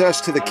access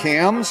to the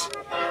cams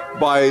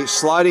by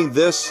sliding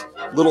this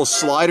little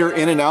slider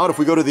in and out. If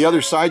we go to the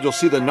other side, you'll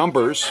see the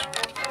numbers.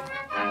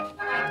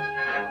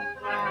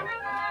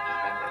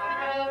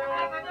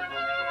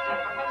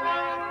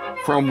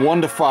 From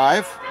 1 to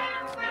 5.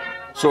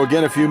 So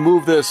again, if you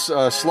move this,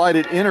 slide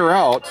it in or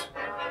out,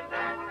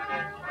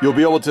 you'll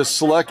be able to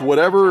select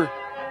whatever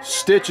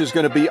stitch is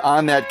going to be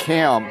on that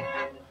cam.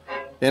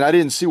 And I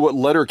didn't see what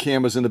letter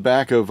cam is in the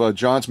back of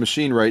Jon's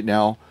machine right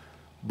now.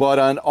 But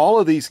on all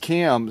of these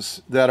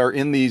cams that are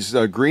in these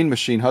green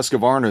machine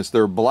Husqvarnas,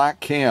 they're black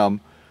cam.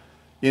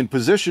 In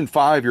position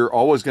 5, you're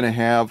always going to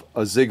have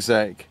a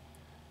zigzag.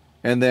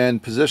 And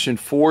then position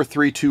 4,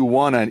 3, 2,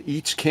 1 on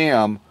each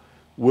cam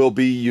will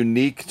be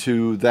unique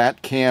to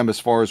that cam as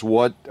far as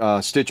what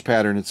stitch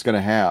pattern it's going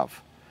to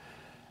have.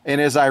 And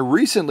as I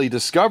recently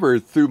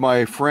discovered through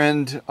my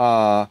friend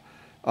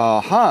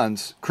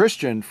Hans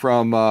Christian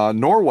from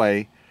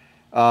Norway,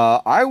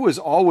 I was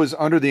always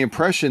under the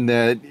impression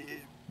that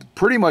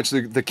pretty much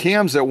the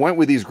cams that went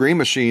with these green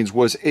machines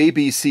was A,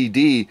 B, C,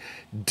 D.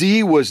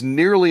 D was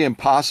nearly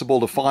impossible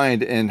to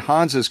find, and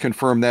Hans has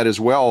confirmed that as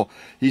well.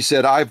 He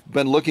said, I've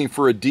been looking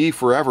for a D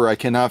forever. I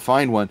cannot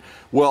find one.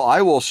 Well,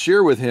 I will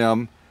share with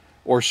him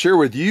or share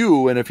with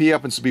you, and if he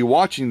happens to be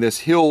watching this,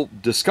 he'll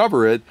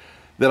discover it,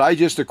 that I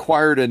just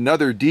acquired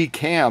another D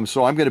cam,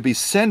 so I'm going to be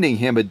sending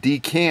him a D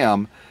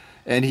cam,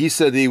 and he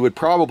said he would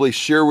probably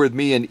share with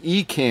me an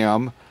E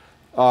cam.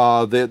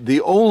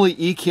 The only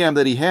E-cam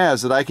that he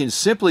has that I can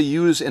simply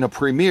use in a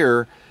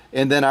premiere,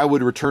 and then I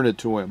would return it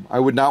to him. I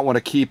would not want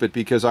to keep it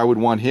because I would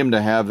want him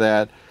to have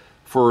that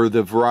for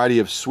the variety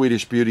of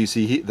Swedish Beauties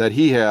that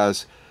he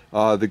has,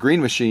 the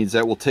green machines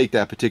that will take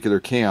that particular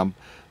cam.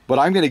 But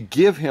I'm going to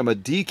give him a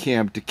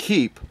D-cam to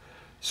keep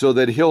so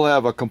that he'll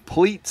have a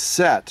complete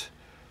set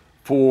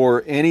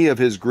for any of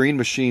his green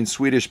machine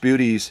Swedish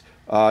Beauties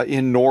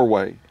in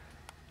Norway.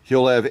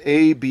 He'll have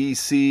A, B,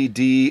 C,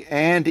 D,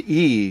 and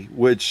E,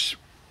 which,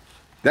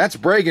 that's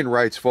bragging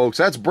rights, folks.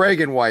 That's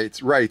bragging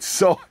rights.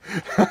 So,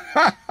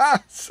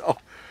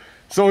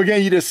 so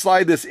again, you just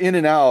slide this in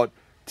and out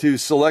to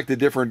select the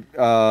different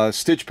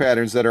stitch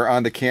patterns that are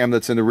on the cam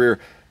that's in the rear.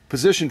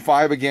 Position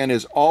 5, again,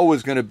 is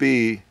always going to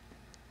be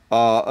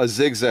a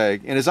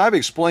zigzag. And as I've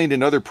explained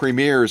in other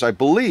premieres, I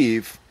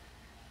believe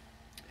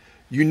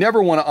you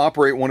never want to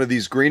operate one of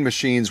these green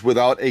machines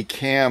without a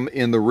cam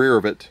in the rear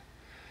of it.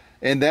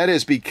 And that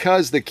is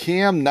because the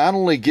cam not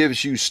only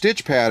gives you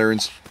stitch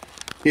patterns,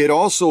 it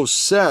also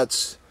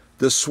sets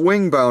the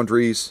swing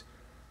boundaries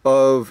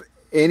of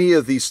any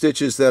of these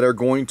stitches that are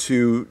going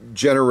to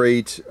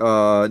generate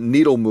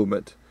needle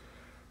movement.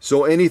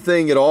 So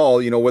anything at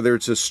all, you know, whether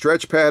it's a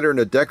stretch pattern,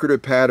 a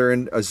decorative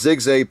pattern, a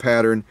zigzag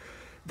pattern,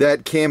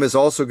 that cam is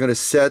also going to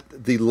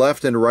set the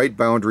left and right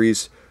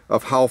boundaries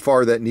of how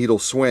far that needle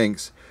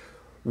swings.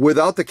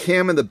 Without the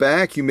cam in the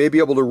back, you may be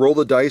able to roll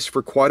the dice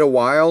for quite a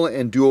while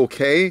and do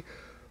okay,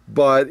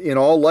 but in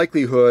all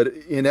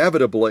likelihood,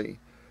 inevitably,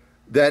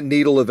 that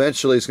needle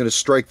eventually is going to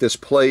strike this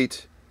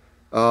plate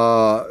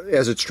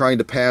as it's trying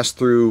to pass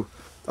through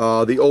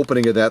the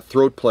opening of that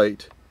throat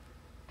plate.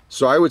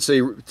 So I would say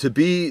to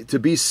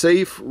be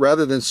safe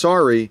rather than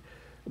sorry,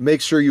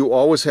 make sure you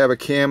always have a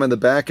cam in the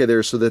back of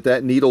there so that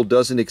that needle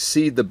doesn't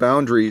exceed the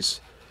boundaries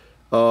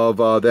of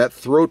that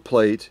throat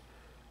plate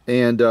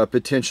and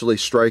potentially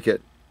strike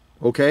it.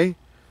 Okay?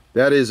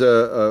 That is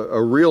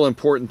a real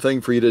important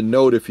thing for you to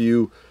note if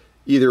you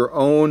either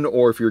own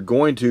or if you're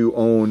going to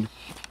own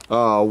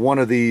one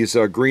of these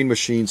green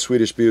machine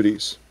Swedish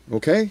Beauties.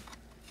 Okay?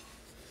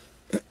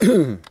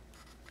 Trying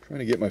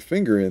to get my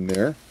finger in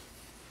there.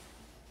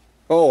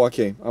 Oh,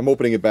 okay. I'm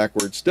opening it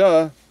backwards.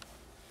 Duh.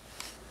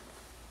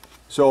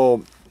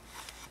 So,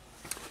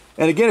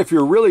 and again, if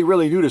you're really,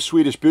 really new to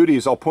Swedish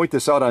Beauties, I'll point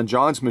this out on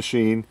Jon's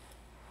machine.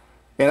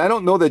 And I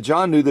don't know that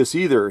Jon knew this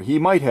either. He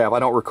might have, I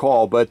don't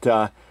recall.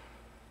 But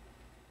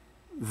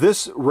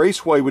this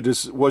raceway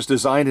was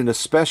designed in a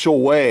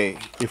special way.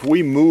 If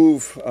we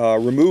remove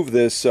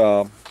this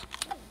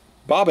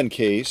bobbin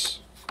case,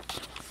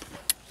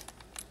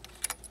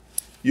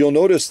 you'll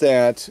notice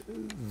that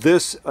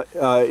this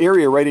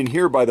area right in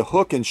here by the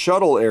hook and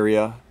shuttle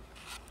area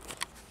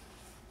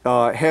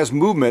has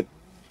movement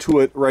to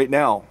it right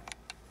now.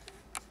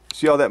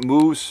 See how that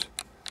moves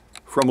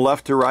from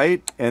left to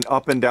right and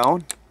up and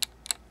down?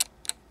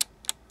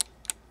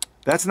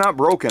 That's not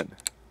broken.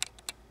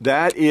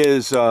 That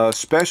is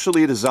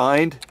specially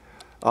designed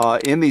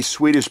in these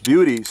Swedish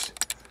Beauties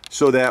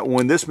so that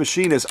when this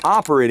machine is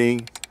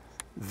operating,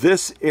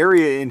 this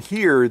area in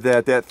here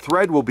that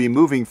thread will be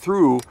moving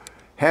through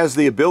has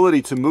the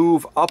ability to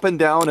move up and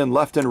down and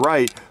left and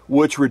right,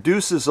 which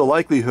reduces the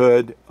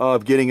likelihood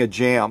of getting a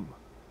jam.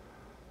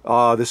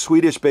 The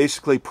Swedish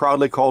basically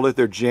proudly called it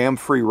their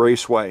jam-free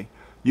raceway.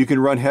 You can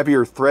run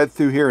heavier thread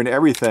through here and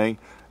everything,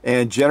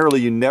 and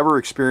generally you never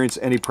experience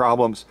any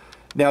problems.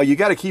 Now you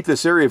got to keep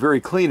this area very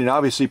clean, and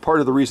obviously part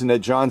of the reason that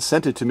Jon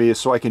sent it to me is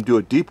so I can do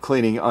a deep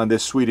cleaning on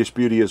this Swedish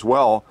Beauty as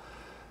well.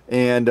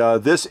 And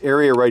this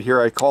area right here,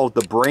 I call it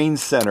the brain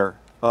center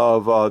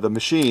of the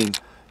machine.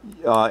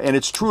 And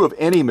it's true of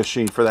any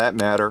machine for that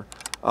matter.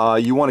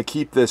 You want to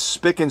keep this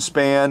spick and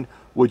span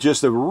with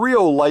just a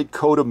real light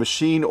coat of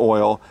machine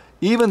oil,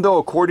 even though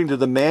according to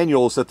the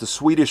manuals that the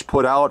Swedish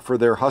put out for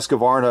their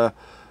Husqvarna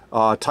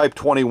Type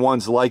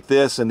 21s like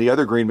this and the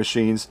other green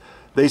machines,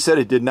 they said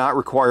it did not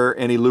require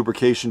any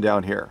lubrication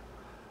down here.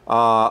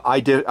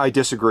 I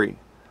disagree.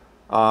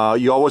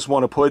 You always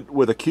want to put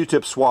with a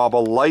Q-tip swab a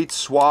light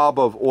swab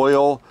of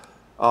oil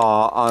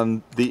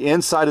on the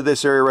inside of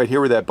this area right here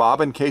where that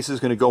bobbin case is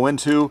going to go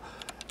into.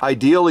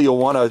 Ideally, you'll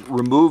want to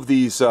remove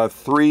these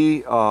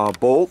three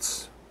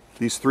bolts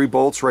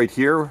right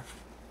here,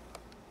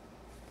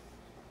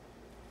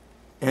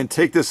 and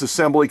take this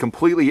assembly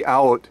completely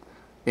out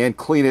and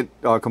clean it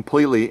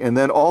completely. And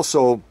then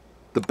also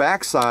the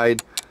back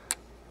side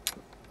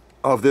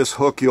of this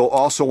hook, you'll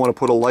also want to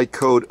put a light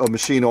coat of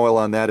machine oil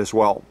on that as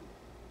well.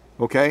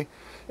 Okay?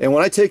 And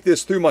when I take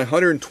this through my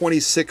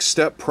 126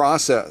 step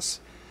process,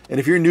 and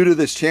if you're new to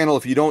this channel,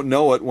 if you don't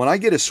know it, when I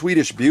get a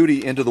Swedish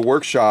Beauty into the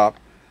workshop,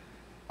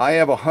 I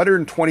have a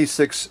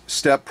 126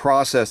 step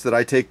process that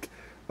I take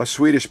a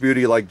Swedish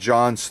Beauty like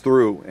Jon's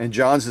through. And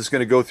Jon's is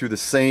going to go through the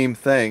same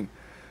thing.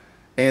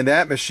 And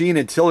that machine,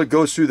 until it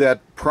goes through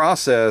that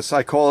process,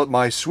 I call it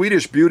my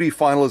Swedish Beauty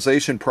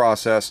finalization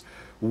process,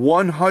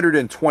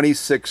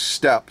 126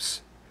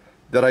 steps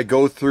that I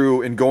go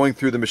through in going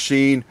through the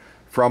machine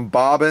from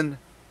bobbin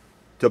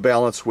to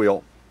balance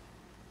wheel.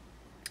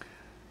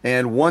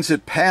 And once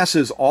it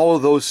passes all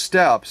of those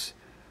steps,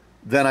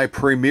 then I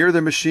premiere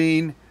the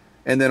machine,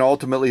 and then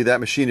ultimately that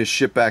machine is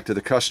shipped back to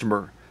the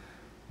customer.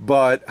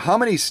 But how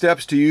many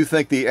steps do you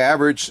think the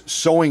average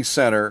sewing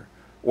center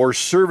or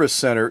service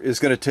center is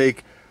going to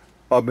take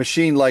a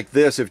machine like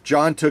this? If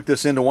Jon took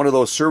this into one of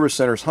those service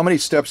centers, how many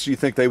steps do you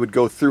think they would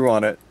go through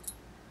on it?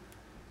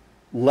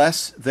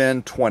 Less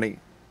than 20.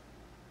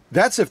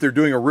 That's if they're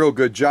doing a real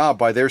good job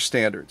by their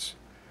standards.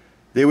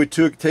 They would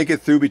take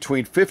it through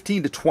between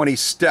 15 to 20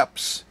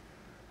 steps,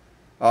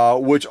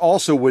 which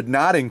also would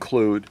not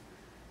include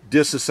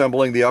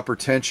disassembling the upper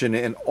tension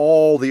and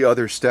all the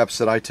other steps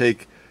that I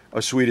take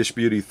a Swedish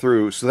Beauty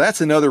through. So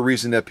that's another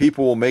reason that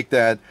people will make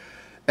that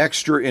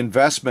extra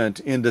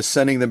investment into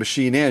sending the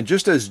machine in,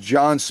 just as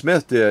Jon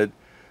Smith did.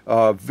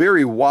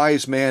 Very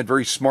wise man,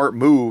 very smart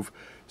move,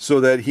 so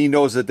that he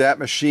knows that that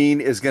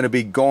machine is going to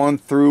be gone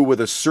through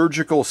with a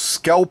surgical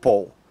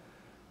scalpel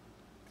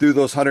through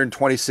those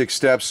 126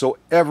 steps. So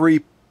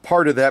every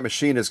part of that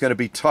machine is going to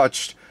be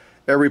touched.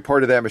 Every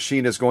part of that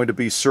machine is going to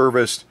be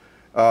serviced,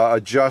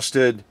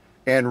 adjusted,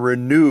 and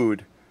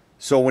renewed.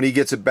 So when he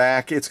gets it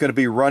back, it's going to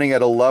be running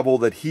at a level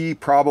that he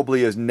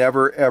probably has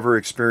never ever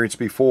experienced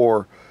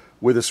before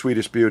with a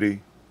Swedish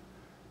Beauty.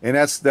 And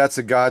that's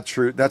a God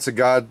truth. That's a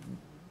God,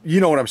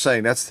 you know what I'm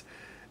saying. That's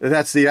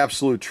the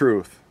absolute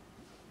truth.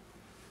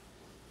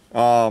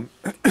 And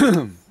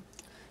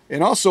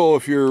also,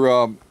 if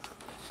you're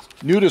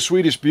new to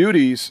Swedish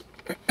Beauties,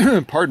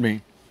 pardon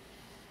me,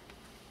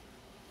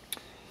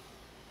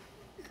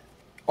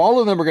 all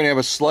of them are going to have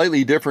a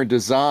slightly different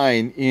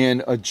design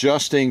in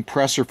adjusting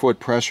presser foot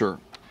pressure.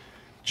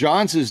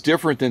 Jon's is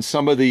different than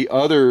some of the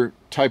other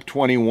Type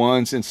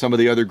 21s and some of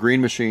the other green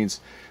machines.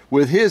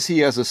 With his, he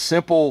has a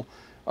simple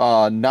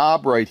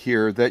knob right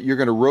here that you're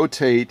going to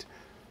rotate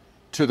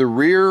to the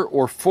rear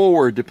or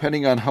forward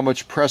depending on how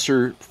much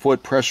presser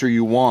foot pressure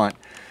you want.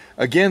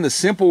 Again, the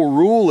simple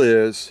rule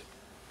is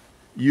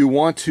you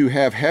want to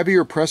have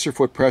heavier presser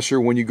foot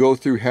pressure when you go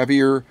through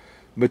heavier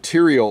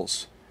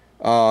materials,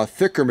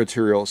 thicker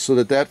materials, so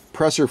that that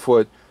presser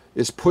foot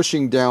is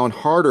pushing down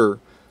harder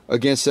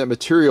against that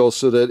material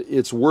so that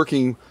it's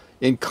working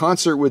in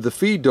concert with the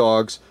feed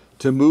dogs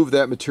to move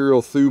that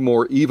material through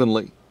more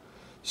evenly.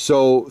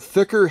 So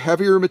thicker,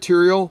 heavier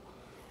material,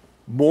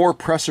 more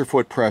presser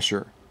foot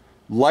pressure.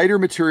 Lighter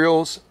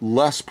materials,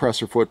 less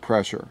presser foot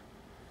pressure.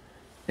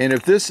 And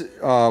if this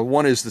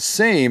one is the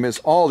same as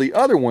all the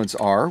other ones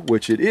are,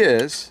 which it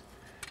is,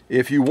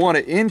 if you want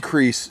to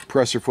increase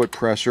presser foot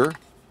pressure,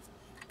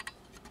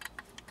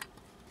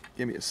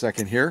 give me a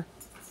second here.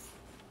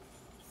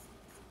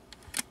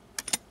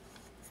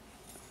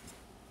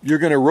 You're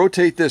going to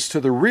rotate this to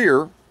the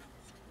rear.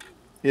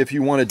 If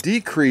you want to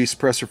decrease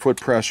presser foot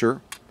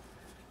pressure,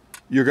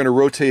 you're going to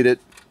rotate it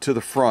to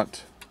the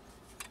front,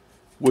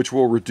 which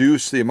will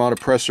reduce the amount of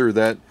pressure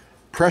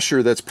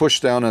that's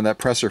pushed down on that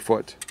presser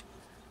foot.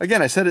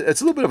 Again, I said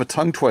it's a little bit of a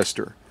tongue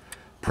twister.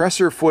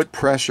 Presser foot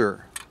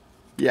pressure.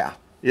 Yeah,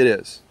 it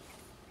is.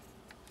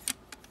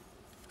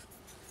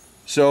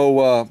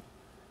 So,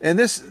 and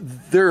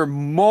there are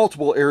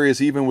multiple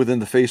areas even within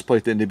the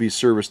faceplate that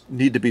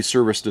need to be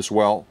serviced as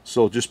well.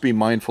 So just be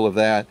mindful of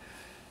that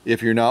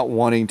if you're not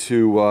wanting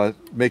to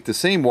make the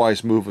same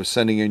wise move of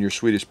sending in your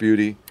Swedish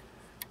Beauty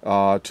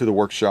to the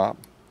workshop.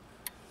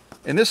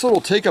 And this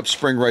little take-up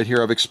spring right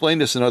here, I've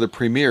explained this in other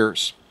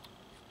premieres.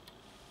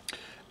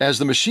 As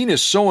the machine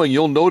is sewing,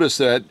 you'll notice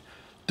that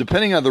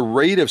depending on the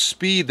rate of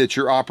speed that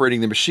you're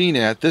operating the machine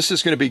at, this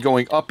is going to be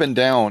going up and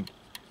down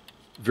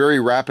very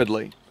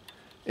rapidly.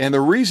 And the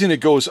reason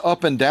it goes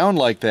up and down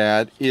like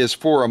that is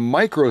for a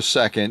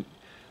microsecond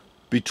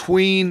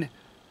between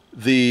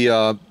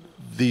the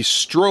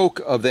stroke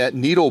of that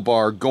needle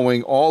bar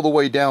going all the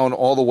way down,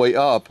 all the way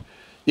up,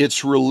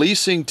 it's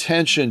releasing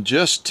tension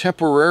just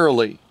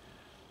temporarily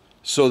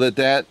so that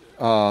that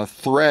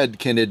thread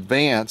can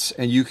advance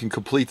and you can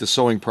complete the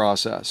sewing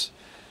process.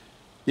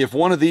 If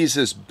one of these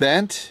is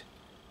bent,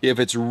 if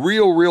it's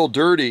real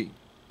dirty,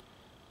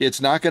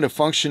 it's not going to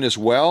function as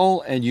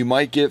well, and you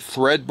might get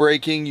thread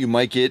breaking, you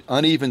might get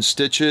uneven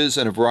stitches,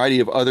 and a variety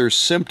of other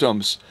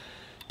symptoms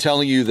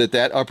telling you that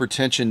that upper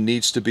tension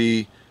needs to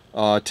be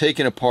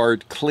taken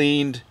apart,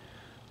 cleaned,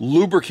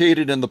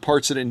 lubricated in the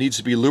parts that it needs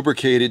to be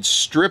lubricated,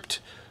 stripped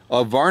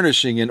of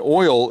varnishing and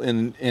oil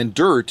and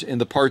dirt in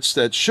the parts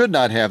that should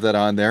not have that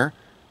on there.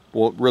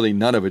 Well, really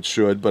none of it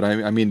should, but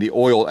I mean the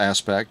oil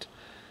aspect.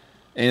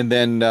 And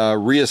then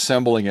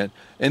reassembling it.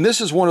 And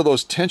this is one of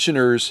those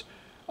tensioners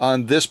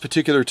on this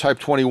particular Type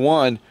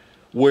 21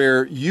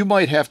 where you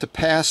might have to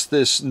pass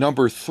this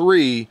number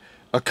 3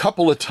 a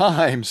couple of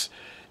times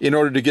in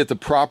order to get the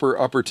proper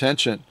upper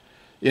tension.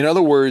 In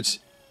other words,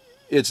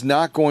 it's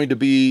not going to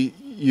be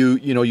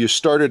you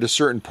start at a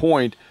certain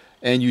point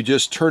and you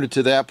just turn it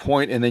to that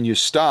point and then you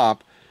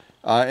stop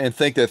and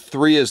think that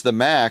 3 is the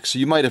max.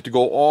 You might have to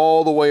go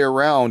all the way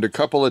around a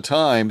couple of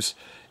times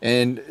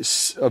and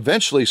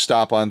eventually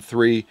stop on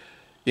 3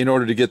 in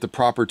order to get the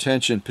proper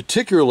tension,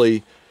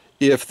 particularly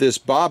if this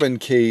bobbin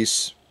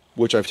case,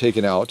 which I've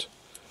taken out,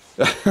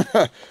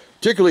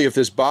 particularly if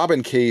this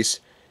bobbin case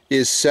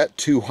is set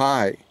too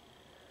high.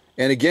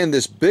 And again,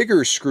 this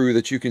bigger screw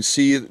that you can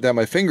see that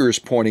my finger is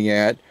pointing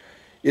at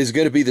is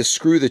going to be the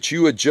screw that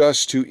you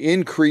adjust to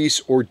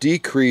increase or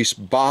decrease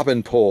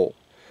bobbin pull.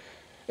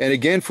 And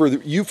again, for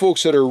you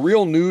folks that are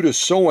real new to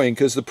sewing,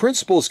 because the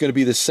principle is going to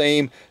be the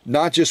same,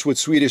 not just with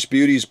Swedish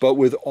Beauties, but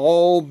with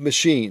all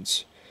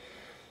machines.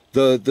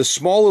 The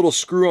small little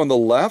screw on the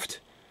left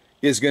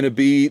is going to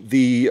be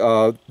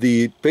the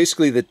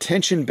basically the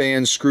tension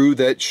band screw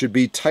that should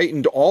be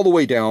tightened all the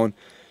way down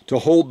to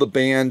hold the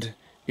band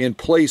in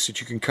place that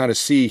you can kind of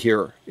see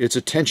here. It's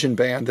a tension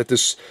band that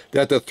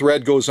the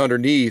thread goes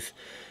underneath,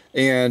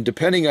 and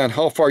depending on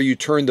how far you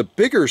turn the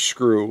bigger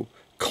screw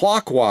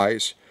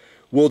clockwise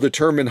will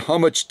determine how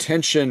much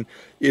tension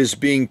is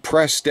being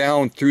pressed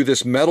down through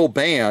this metal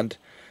band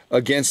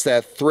against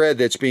that thread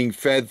that's being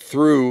fed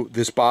through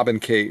this bobbin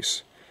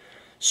case.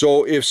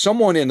 So if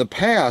someone in the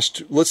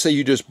past, let's say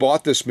you just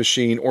bought this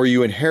machine or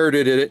you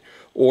inherited it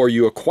or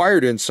you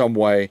acquired it in some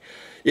way,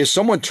 if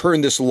someone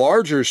turned this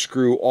larger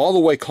screw all the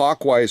way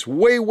clockwise,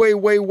 way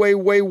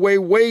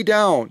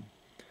down,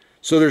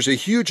 so there's a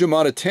huge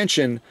amount of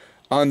tension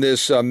on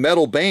this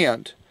metal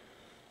band,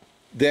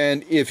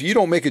 then if you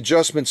don't make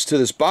adjustments to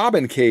this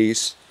bobbin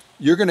case,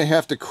 you're going to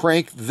have to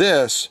crank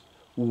this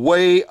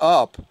way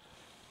up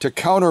to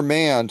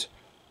countermand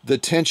the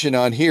tension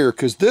on here,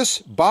 because this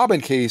bobbin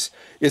case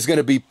is going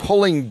to be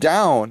pulling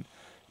down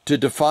to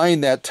define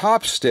that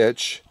top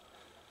stitch.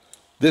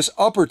 This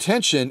upper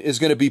tension is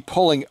going to be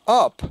pulling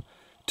up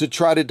to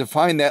try to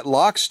define that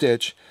lock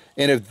stitch.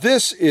 And if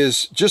this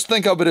is, just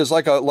think of it as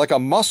like a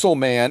muscle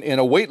man in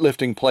a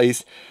weightlifting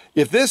place.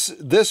 If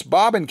this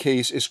bobbin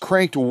case is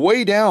cranked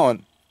way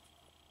down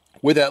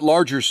with that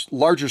larger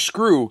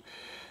screw,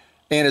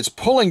 and it's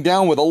pulling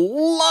down with a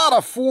lot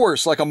of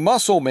force like a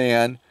muscle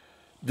man,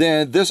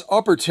 then this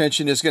upper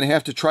tension is going to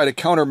have to try to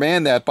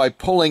countermand that by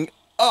pulling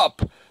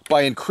up,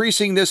 by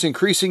increasing this.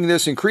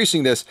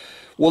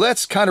 Well,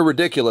 that's kind of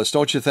ridiculous,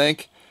 don't you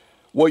think?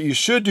 What you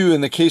should do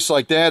in the case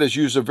like that is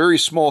use a very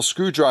small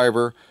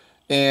screwdriver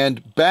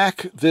and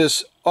back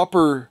this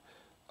upper,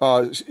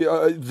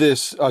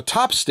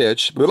 top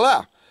stitch,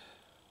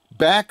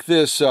 back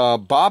this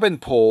bobbin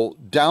pole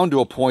down to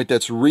a point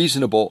that's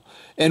reasonable.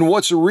 And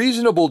what's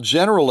reasonable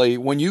generally,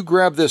 when you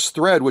grab this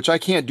thread, which I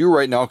can't do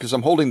right now because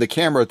I'm holding the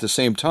camera at the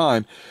same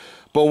time,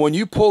 but when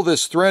you pull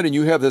this thread and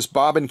you have this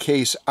bobbin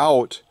case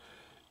out,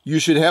 you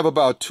should have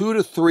about 2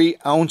 to 3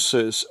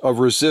 ounces of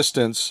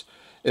resistance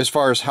as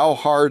far as how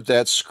hard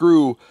that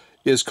screw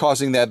is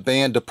causing that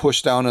band to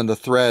push down on the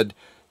thread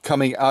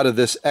coming out of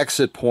this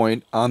exit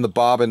point on the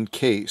bobbin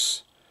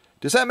case.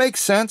 Does that make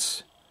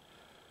sense?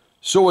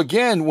 So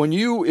again,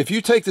 if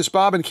you take this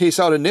bobbin case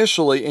out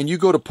initially and you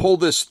go to pull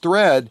this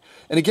thread,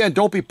 and again,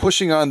 don't be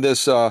pushing on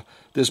this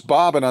this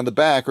bobbin on the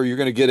back, or you're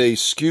going to get a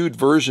skewed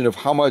version of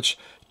how much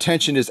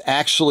tension is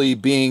actually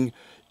being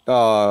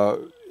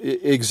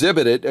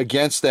exhibited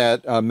against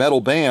that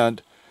metal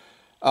band.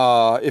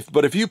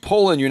 But if you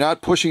pull and you're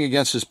not pushing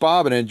against this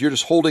bobbin and you're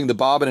just holding the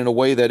bobbin in a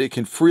way that it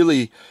can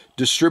freely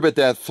distribute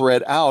that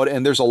thread out,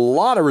 and there's a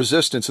lot of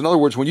resistance. In other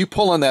words, when you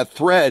pull on that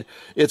thread,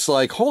 it's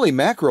like, holy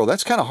mackerel,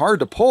 that's kind of hard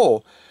to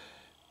pull.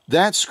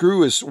 That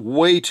screw is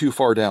way too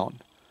far down.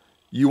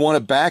 You want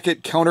to back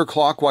it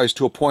counterclockwise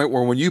to a point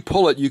where when you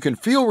pull it, you can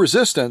feel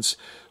resistance,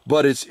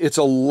 but it's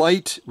a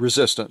light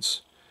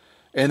resistance.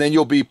 And then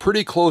you'll be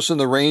pretty close in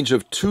the range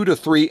of 2 to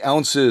 3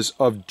 ounces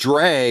of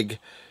drag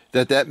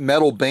that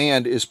metal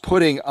band is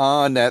putting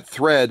on that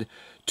thread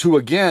to,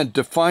 again,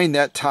 define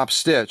that top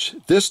stitch.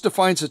 This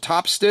defines the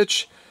top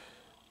stitch.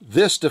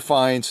 This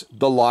defines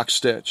the lock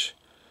stitch.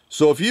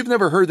 So if you've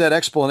never heard that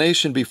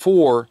explanation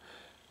before,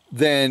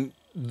 then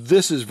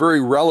this is very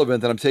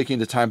relevant that I'm taking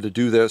the time to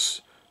do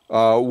this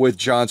with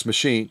Jon's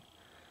machine.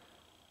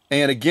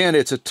 And again,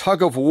 it's a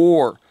tug of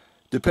war.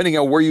 Depending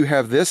on where you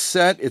have this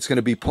set, it's going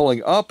to be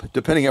pulling up.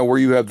 Depending on where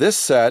you have this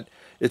set,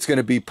 it's going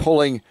to be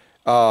pulling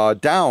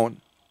down.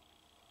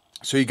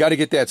 So you got to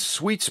get that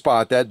sweet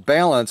spot, that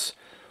balance,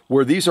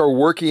 where these are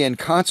working in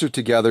concert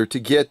together to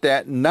get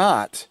that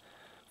knot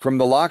from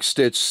the lock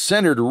stitch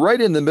centered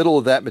right in the middle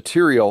of that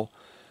material,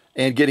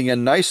 and getting a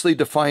nicely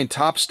defined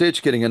top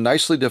stitch, getting a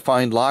nicely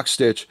defined lock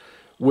stitch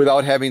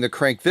without having to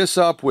crank this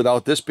up,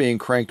 without this being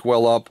cranked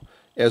well up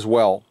as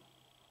well.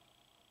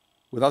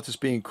 Without this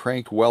being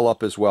cranked well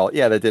up as well.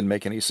 Yeah, that didn't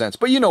make any sense,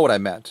 but you know what I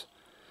meant.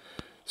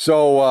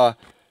 So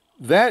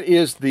that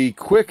is the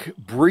quick,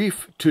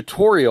 brief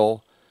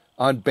tutorial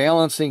on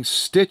balancing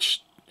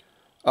stitch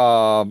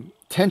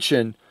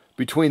tension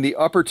between the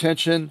upper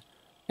tension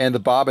and the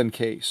bobbin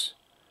case.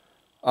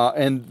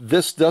 And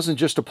this doesn't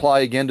just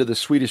apply again to the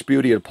Swedish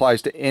Beauty, it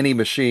applies to any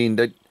machine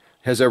that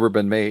has ever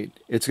been made.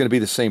 It's going to be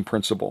the same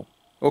principle.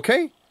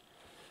 Okay?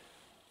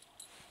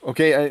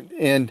 Okay,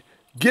 and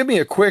give me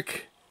a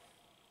quick,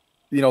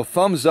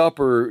 thumbs up,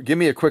 or give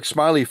me a quick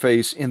smiley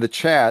face in the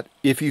chat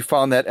if you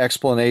found that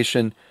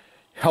explanation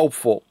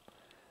helpful.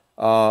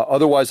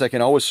 Otherwise, I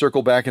can always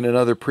circle back in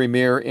another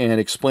premiere and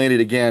explain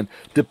it again.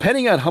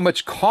 Depending on how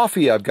much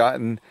coffee I've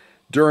gotten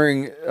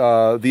during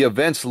the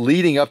events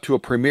leading up to a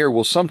premiere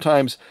will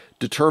sometimes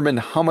determine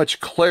how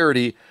much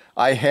clarity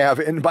I have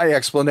in my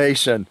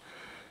explanation.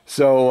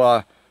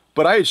 So,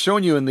 but I had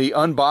shown you in the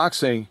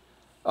unboxing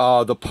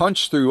the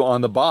punch through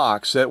on the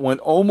box that went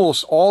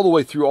almost all the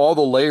way through all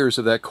the layers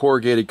of that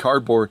corrugated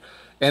cardboard,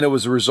 and it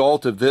was a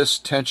result of this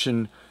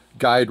tension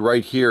guide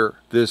right here,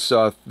 this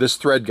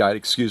thread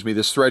guide,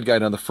 this thread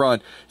guide on the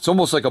front. It's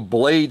almost like a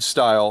blade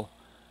style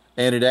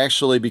and it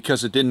actually,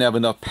 because it didn't have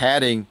enough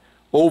padding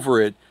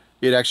over it,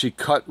 it actually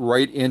cut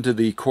right into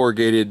the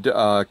corrugated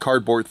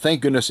cardboard.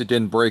 Thank goodness it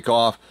didn't break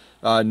off,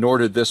 nor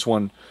did this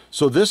one.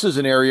 So this is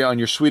an area on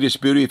your Swedish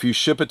Beauty, if you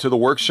ship it to the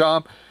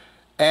workshop,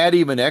 add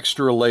even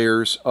extra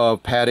layers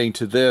of padding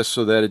to this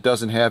so that it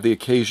doesn't have the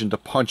occasion to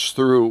punch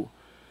through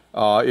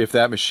if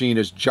that machine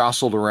is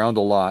jostled around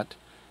a lot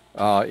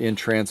in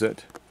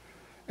transit.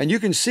 And you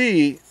can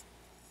see,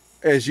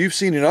 as you've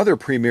seen in other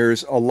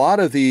premieres, a lot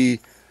of the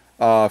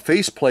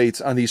face plates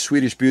on these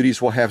Swedish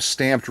Beauties will have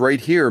stamped right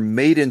here,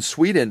 made in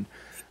Sweden.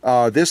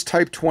 This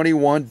Type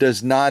 21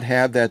 does not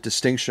have that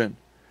distinction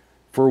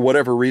for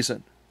whatever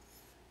reason.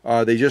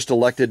 They just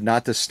elected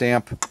not to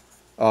stamp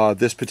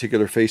this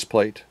particular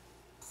faceplate.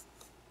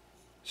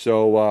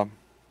 So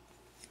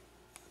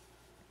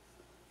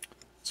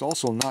it's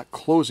also not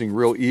closing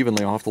real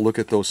evenly. I'll have to look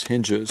at those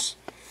hinges.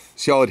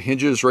 See how it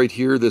hinges right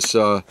here? This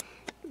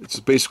it's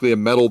basically a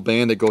metal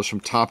band that goes from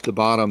top to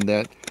bottom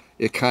that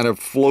it kind of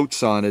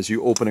floats on as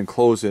you open and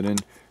close it.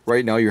 And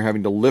right now you're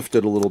having to lift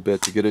it a little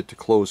bit to get it to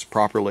close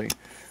properly.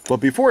 But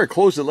before I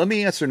close it, let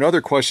me answer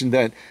another question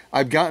that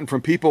I've gotten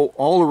from people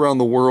all around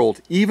the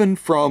world, even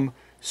from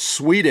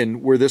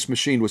Sweden where this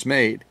machine was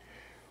made.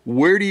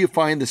 Where do you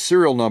find the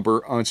serial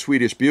number on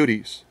Swedish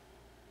Beauties?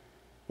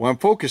 Well, I'm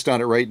focused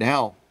on it right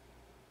now.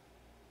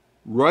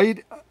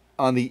 Right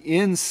on the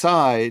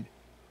inside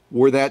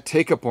where that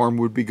take-up arm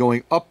would be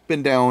going up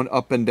and down,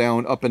 up and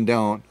down, up and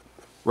down.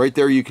 Right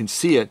there you can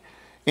see it.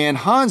 And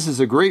Hans is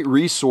a great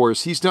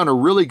resource. He's done a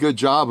really good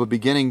job of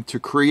beginning to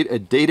create a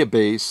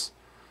database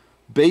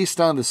based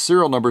on the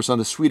serial numbers on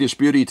the Swedish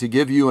Beauty to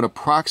give you an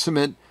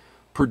approximate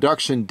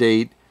production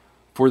date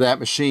for that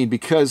machine.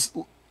 Because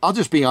I'll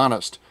just be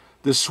honest,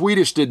 the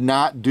Swedish did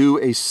not do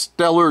a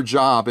stellar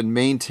job in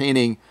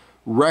maintaining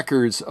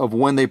records of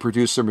when they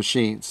produced their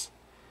machines.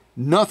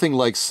 Nothing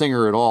like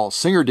Singer at all.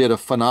 Singer did a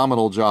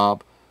phenomenal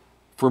job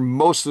for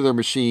most of their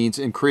machines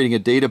in creating a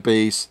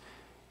database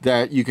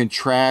that you can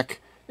track,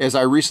 as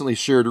I recently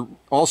shared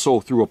also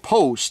through a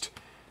post,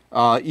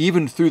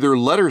 even through their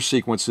letter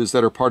sequences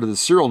that are part of the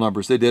serial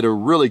numbers. They did a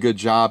really good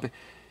job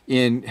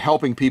in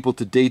helping people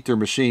to date their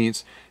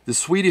machines. The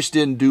Swedish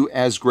didn't do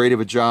as great of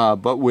a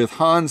job, but with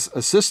Hans'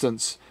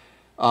 assistance,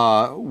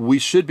 we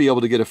should be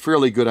able to get a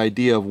fairly good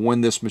idea of when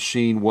this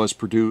machine was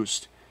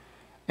produced.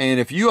 And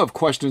if you have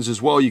questions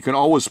as well, you can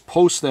always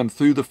post them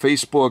through the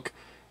Facebook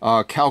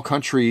Cow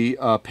Country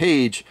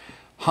page.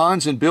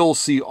 Hans and Bill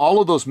see all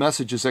of those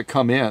messages that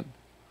come in.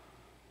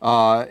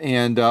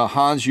 And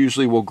Hans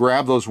usually will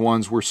grab those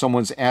ones where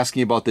someone's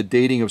asking about the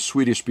dating of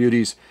Swedish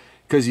Beauties,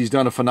 because he's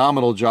done a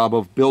phenomenal job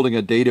of building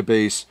a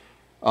database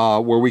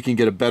where we can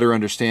get a better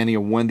understanding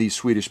of when these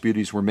Swedish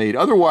Beauties were made.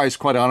 Otherwise,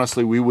 quite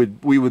honestly, we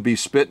would be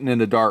spitting in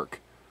the dark,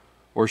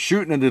 or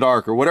shooting in the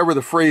dark, or whatever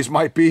the phrase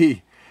might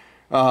be.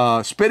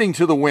 Spitting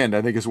to the wind,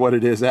 I think is what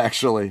it is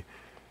actually.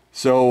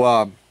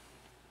 So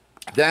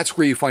that's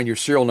where you find your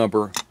serial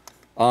number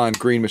on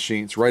green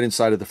machines, right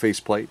inside of the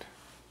faceplate.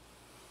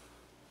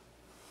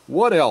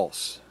 What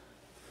else?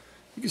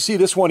 You can see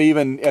this one,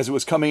 even as it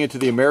was coming into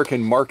the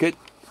American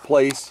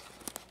marketplace,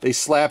 they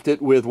slapped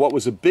it with what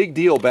was a big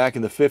deal back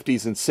in the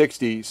 50s and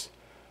 60s,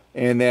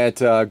 and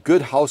that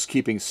Good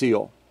Housekeeping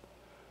seal,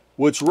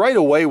 which right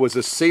away was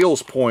a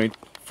sales point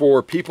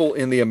for people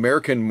in the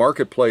American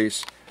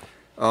marketplace,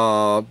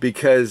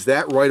 because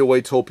that right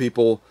away told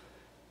people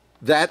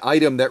that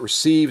item that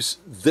receives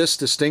this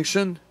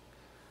distinction,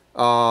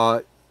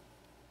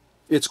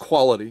 it's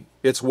quality,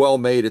 it's well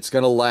made, it's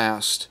going to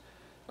last.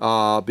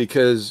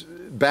 Because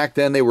back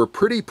then they were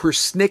pretty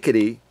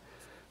persnickety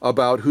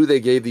about who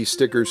they gave these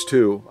stickers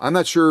to. I'm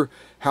not sure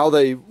how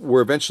they were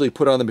eventually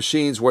put on the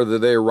machines, whether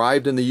they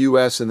arrived in the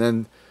U.S. and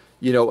then,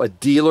 you know, a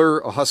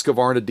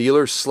Husqvarna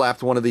dealer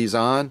slapped one of these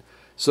on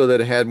so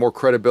that it had more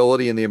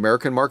credibility in the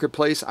American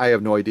marketplace. I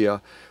have no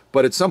idea.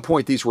 But at some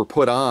point these were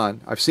put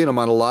on. I've seen them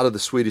on a lot of the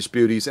Swedish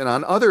Beauties and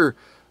on other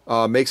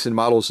makes and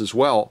models as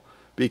well,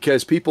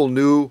 because people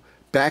knew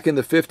back in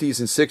the 50s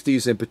and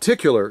 60s in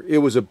particular, it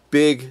was a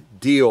big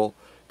deal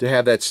to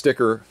have that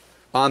sticker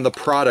on the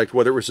product,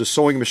 whether it was a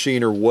sewing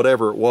machine or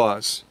whatever it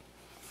was.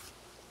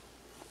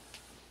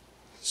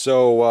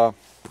 So,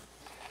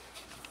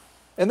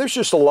 and there's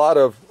just a lot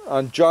of,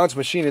 on Jon's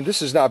machine, and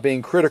this is not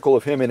being critical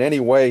of him in any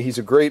way, he's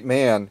a great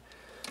man,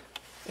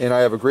 and I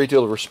have a great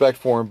deal of respect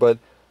for him, but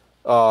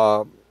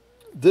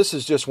this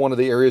is just one of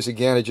the areas,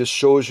 again, it just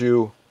shows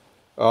you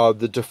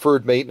the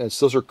deferred maintenance.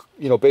 Those are,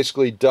 you know,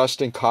 basically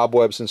dust and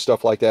cobwebs and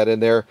stuff like that in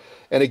there.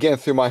 And again,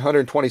 through my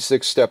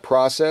 126 step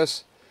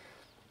process,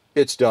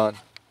 it's done.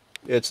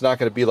 It's not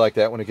going to be like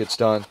that when it gets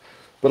done.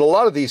 But a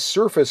lot of these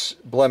surface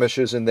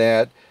blemishes in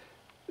that,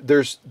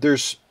 there's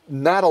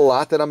not a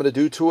lot that I'm going to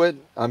do to it.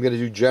 I'm going to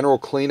do general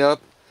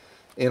cleanup,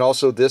 and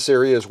also this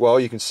area as well.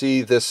 You can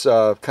see this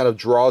kind of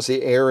draws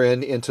the air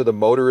into the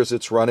motor as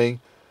it's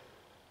running.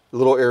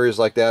 Little areas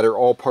like that are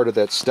all part of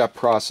that step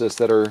process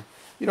that are,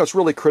 you know, it's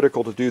really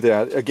critical to do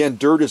that. Again,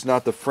 dirt is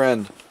not the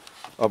friend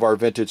of our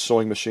vintage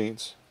sewing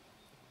machines.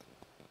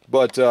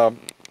 But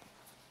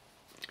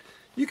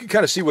you can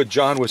kind of see what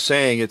John was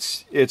saying.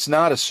 It's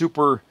not a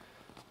super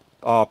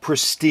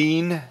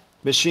pristine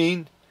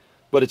machine,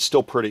 but it's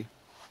still pretty.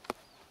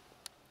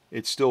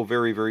 It's still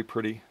very, very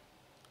pretty.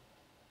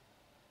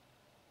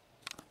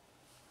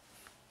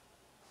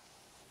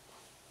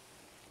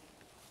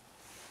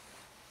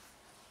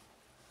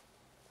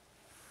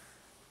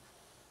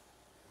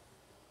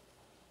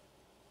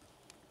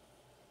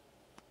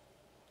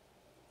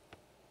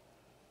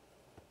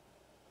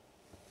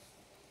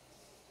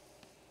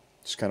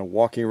 Just kind of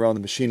walking around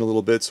the machine a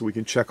little bit so we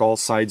can check all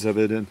sides of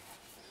it.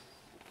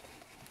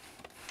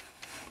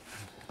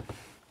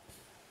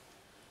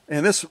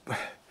 And this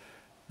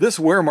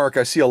wear mark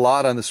I see a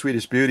lot on the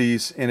Swedish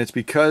Beauties, and it's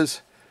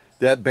because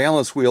that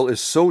balance wheel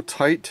is so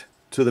tight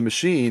to the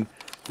machine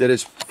that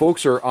as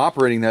folks are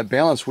operating that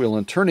balance wheel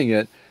and turning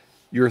it,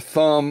 your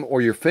thumb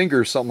or your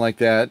finger, something like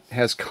that,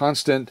 has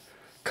constant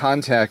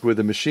contact with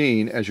the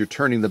machine as you're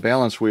turning the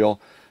balance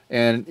wheel,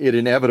 and it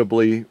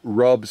inevitably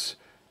rubs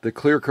the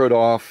clear coat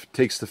off,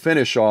 takes the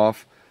finish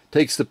off,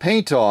 takes the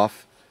paint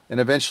off, and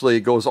eventually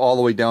it goes all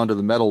the way down to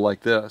the metal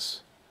like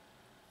this.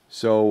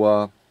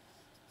 So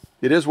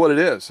it is what it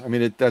is. I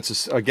mean,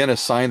 that's again a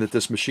sign that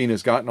this machine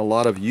has gotten a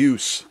lot of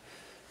use.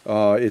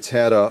 It's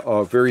had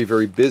a very,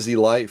 very busy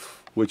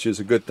life, which is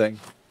a good thing.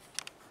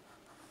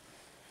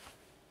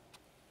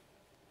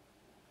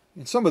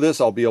 And some of this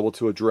I'll be able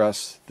to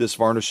address. This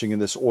varnishing and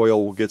this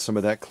oil will get some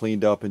of that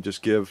cleaned up and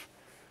just give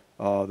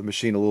the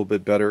machine a little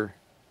bit better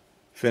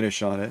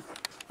finish on it.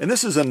 And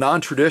this is a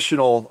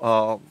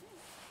non-traditional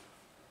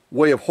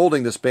way of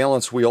holding this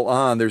balance wheel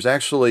on. There's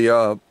actually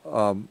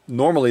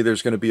normally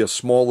there's going to be a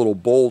small little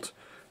bolt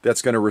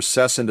that's going to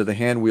recess into the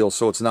hand wheel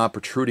so it's not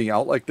protruding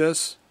out like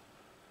this,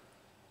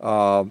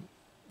 so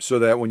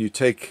that when you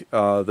take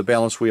the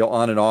balance wheel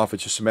on and off,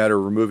 it's just a matter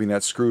of removing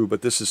that screw.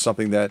 But this is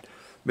something that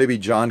maybe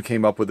John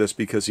came up with this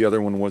because the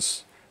other one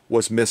was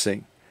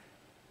missing.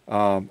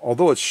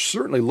 Although it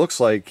certainly looks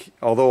like,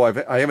 although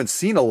I haven't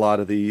seen a lot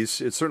of these,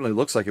 it certainly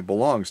looks like it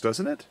belongs,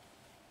 doesn't it?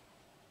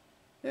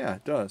 Yeah,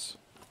 it does.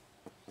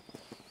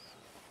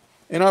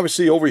 And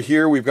obviously over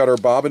here we've got our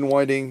bobbin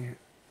winding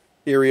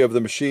area of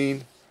the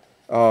machine.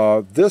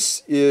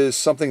 This is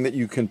something that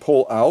you can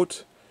pull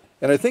out,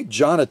 and I think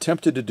John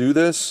attempted to do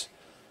this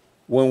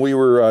when we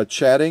were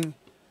chatting,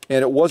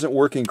 and it wasn't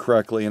working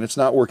correctly, and it's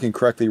not working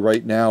correctly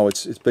right now.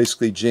 It's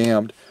basically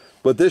jammed,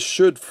 but this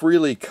should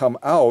freely come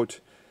out,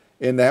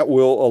 and that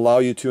will allow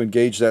you to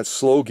engage that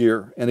slow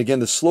gear. And again,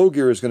 the slow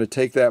gear is going to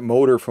take that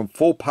motor from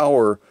full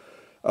power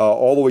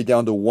all the way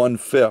down to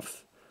 1/5.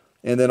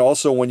 And then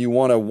also when you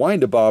want to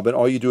wind a bobbin,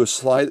 all you do is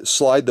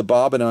slide the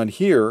bobbin on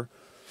here,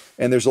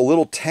 and there's a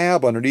little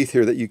tab underneath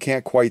here that you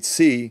can't quite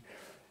see.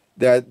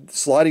 That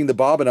sliding the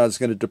bobbin on is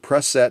going to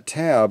depress that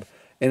tab,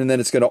 and then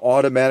it's going to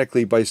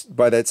automatically,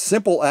 by that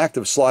simple act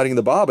of sliding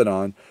the bobbin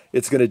on,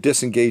 it's going to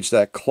disengage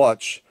that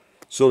clutch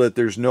so that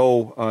there's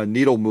no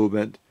needle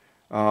movement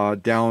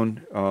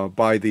down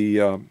by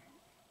the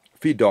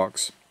feed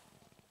dogs.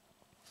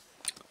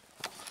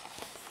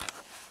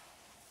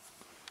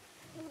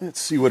 Let's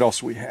see what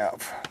else we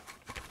have.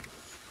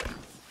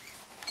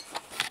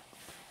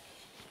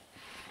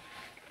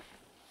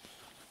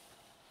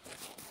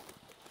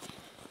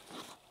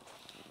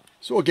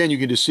 So again, you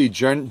can just see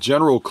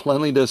general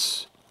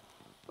cleanliness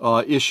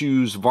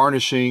issues,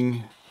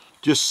 varnishing,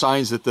 just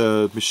signs that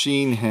the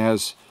machine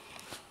has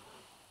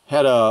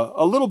had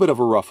a little bit of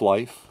a rough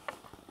life.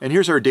 And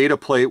here's our data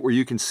plate where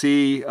you can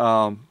see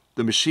the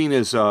machine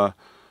is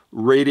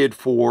rated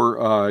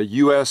for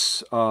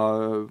US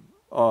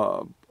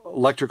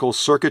electrical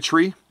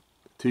circuitry,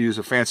 to use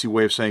a fancy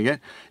way of saying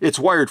it. It's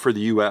wired for the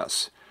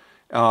US,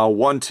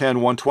 110,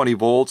 120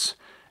 volts.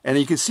 And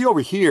you can see over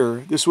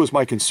here, this was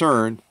my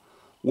concern,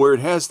 where it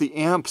has the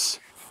amps.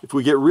 If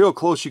we get real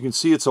close, you can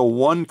see it's a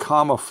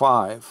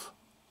 1,5.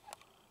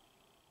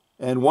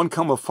 And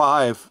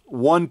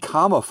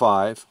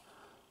 1,5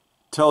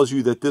 tells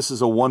you that this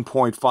is a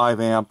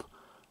 1.5 amp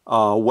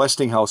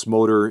Westinghouse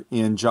motor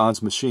in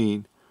John's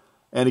machine.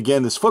 And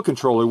again, this foot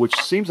controller, which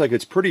seems like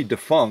it's pretty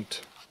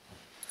defunct.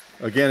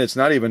 Again, it's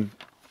not even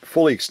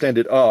fully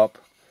extended up.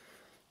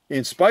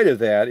 In spite of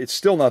that, it's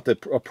still not the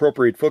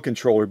appropriate foot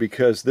controller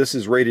because this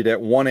is rated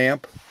at 1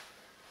 amp.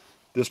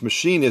 This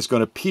machine is going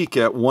to peak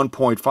at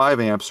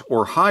 1.5 amps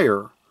or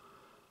higher,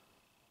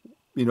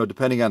 you know,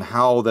 depending on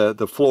how the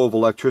flow of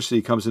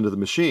electricity comes into the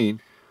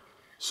machine.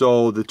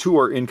 So the two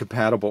are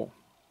incompatible.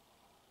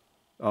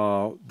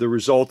 The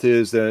result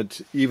is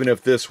that even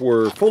if this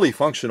were fully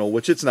functional,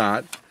 which it's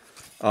not,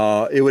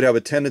 it would have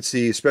a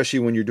tendency, especially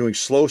when you're doing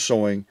slow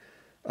sewing,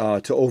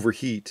 to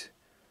overheat,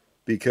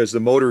 because the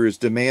motor is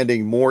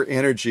demanding more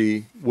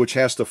energy, which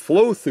has to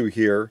flow through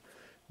here,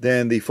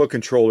 than the foot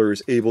controller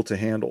is able to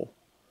handle.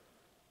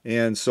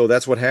 And so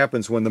that's what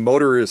happens when the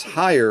motor is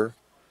higher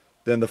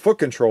than the foot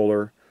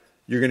controller.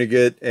 You're going to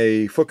get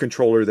a foot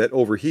controller that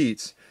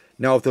overheats.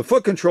 Now, if the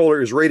foot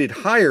controller is rated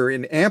higher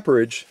in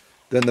amperage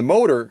than the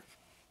motor,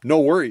 no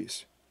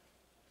worries.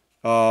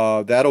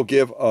 That'll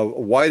give a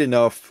wide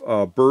enough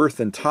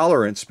berth and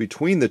tolerance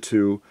between the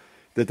two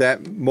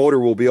that motor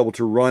will be able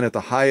to run at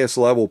the highest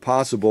level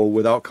possible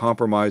without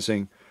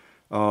compromising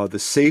the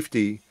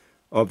safety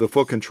of the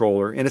foot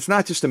controller. And it's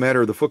not just a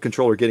matter of the foot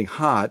controller getting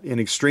hot. In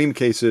extreme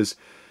cases,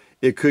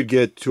 it could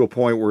get to a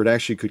point where it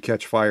actually could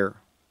catch fire.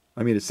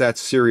 I mean, it's that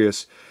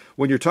serious.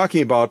 When you're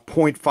talking about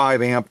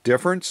 0.5 amp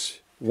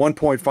difference,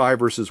 1.5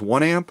 versus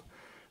 1 amp,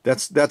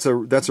 that's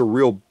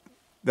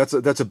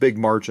a big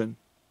margin.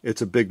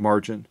 It's a big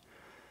margin.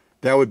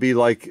 That would be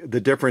like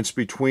the difference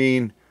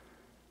between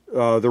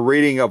the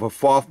rating of a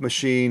FOF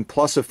machine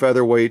plus a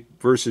featherweight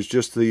versus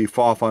just the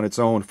FOF on its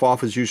own.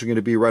 FOF is usually going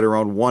to be right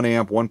around 1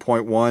 amp,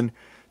 1.1.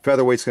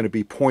 Featherweight's going to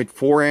be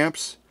 0.4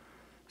 amps.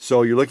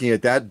 So you're looking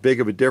at that big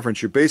of a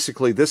difference. You're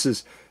basically, this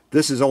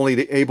is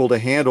only able to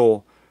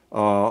handle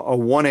a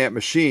 1 amp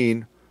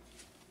machine.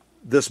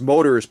 This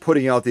motor is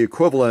putting out the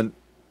equivalent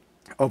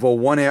of a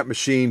 1 amp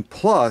machine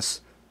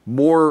plus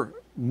more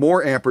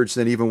amperage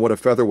than even what a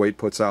featherweight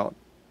puts out.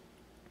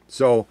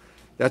 So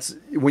that's,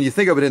 when you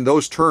think of it in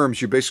those terms,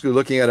 you're basically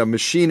looking at a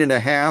machine and a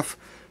half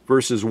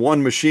versus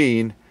one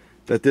machine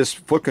that this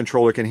foot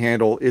controller can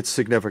handle. It's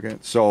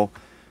significant. So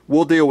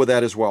we'll deal with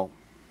that as well.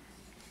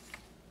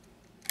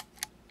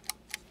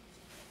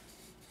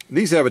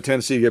 These have a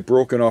tendency to get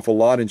broken off a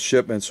lot in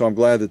shipment, so I'm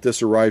glad that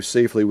this arrived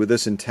safely with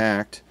this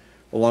intact,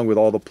 along with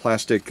all the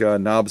plastic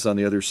knobs on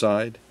the other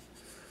side.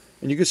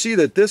 And you can see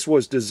that this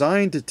was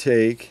designed to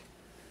take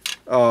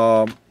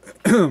a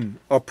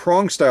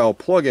prong style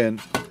plug-in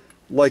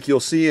like you'll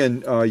see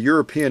in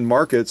European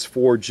markets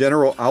for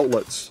general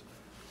outlets.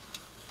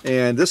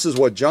 And this is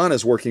what Jon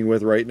is working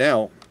with right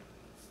now.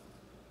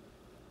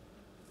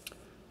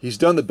 He's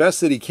done the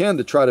best that he can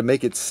to try to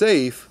make it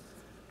safe.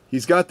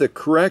 He's got the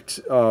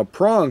correct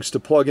prongs to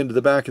plug into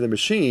the back of the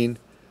machine,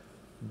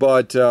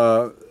 but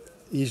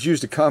he's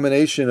used a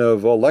combination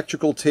of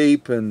electrical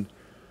tape and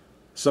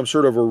some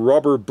sort of a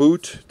rubber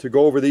boot to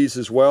go over these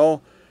as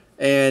well.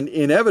 And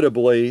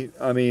inevitably,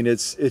 I mean,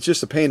 it's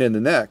just a pain in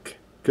the neck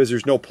because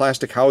there's no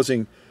plastic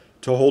housing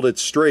to hold it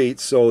straight.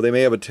 So they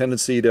may have a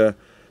tendency to,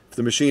 if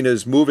the machine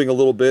is moving a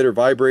little bit or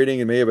vibrating,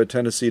 it may have a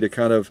tendency to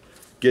kind of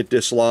get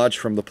dislodged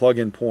from the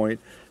plug-in point.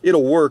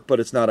 It'll work, but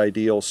it's not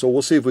ideal. So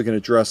we'll see if we can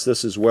address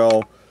this as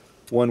well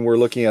when we're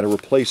looking at a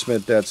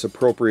replacement that's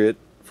appropriate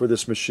for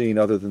this machine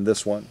other than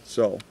this one.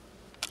 So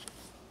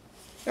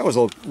that was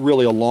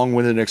really a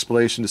long-winded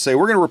explanation to say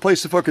we're going to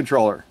replace the foot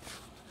controller.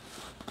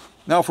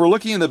 Now, if we're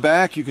looking in the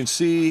back, you can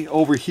see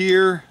over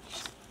here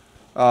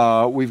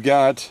we've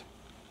got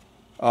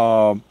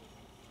a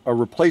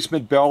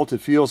replacement belt.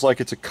 It feels like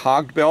it's a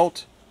cogged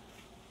belt.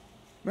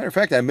 Matter of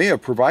fact, I may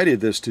have provided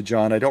this to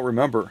Jon. I don't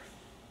remember.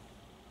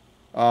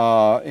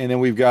 And then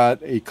we've got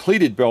a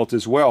cleated belt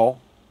as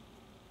well.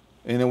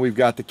 And then we've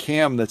got the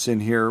cam that's in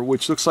here,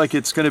 which looks like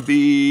it's going to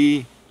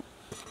be...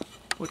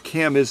 What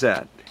cam is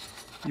that?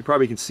 You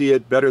probably can see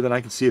it better than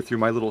I can see it through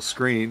my little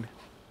screen.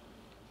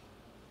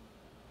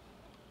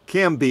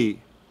 Cam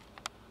B.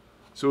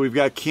 So we've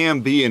got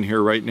cam B in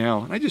here right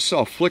now. And I just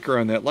saw a flicker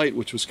on that light,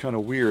 which was kind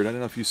of weird. I don't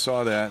know if you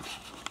saw that.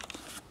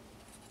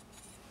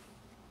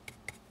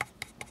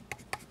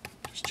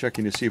 Just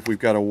checking to see if we've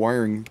got a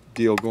wiring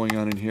deal going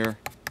on in here.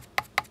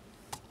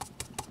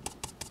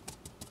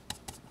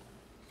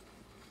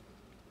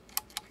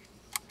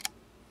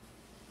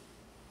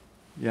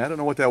 Yeah, I don't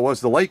know what that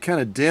was. The light kind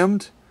of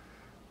dimmed,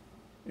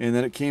 and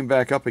then it came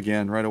back up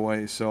again right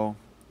away. So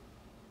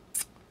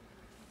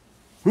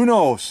who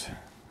knows?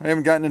 I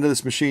haven't gotten into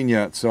this machine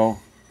yet, so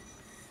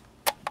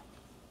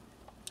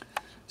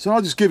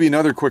I'll just give you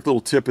another quick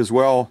little tip as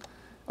well.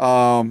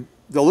 The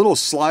little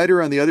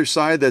slider on the other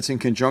side that's in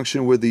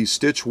conjunction with the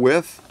stitch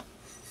width,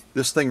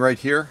 this thing right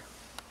here,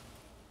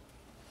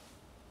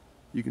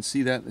 you can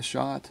see that in the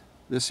shot,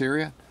 this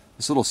area,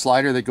 this little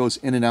slider that goes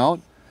in and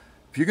out.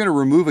 If you're going to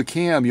remove a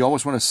cam, you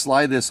always want to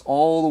slide this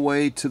all the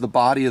way to the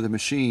body of the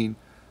machine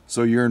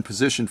so you're in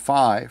position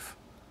 5.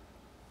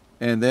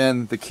 And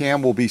then the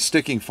cam will be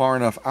sticking far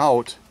enough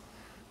out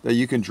that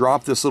you can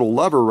drop this little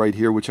lever right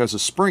here, which has a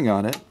spring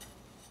on it.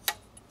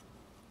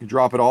 You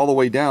drop it all the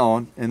way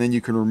down, and then you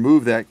can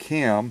remove that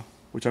cam,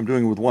 which I'm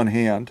doing with one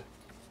hand.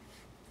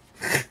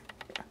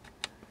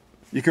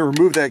 You can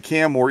remove that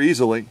cam more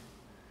easily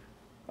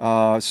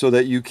so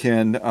that you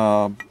can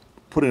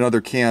put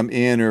another cam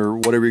in or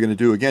whatever you're going to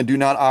do. Again, do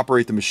not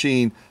operate the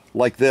machine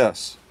like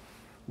this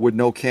with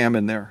no cam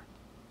in there,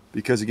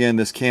 because again,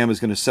 this cam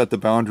is going to set the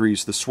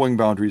boundaries, the swing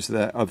boundaries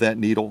of that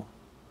needle.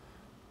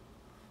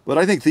 But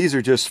I think these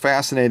are just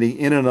fascinating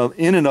in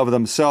and of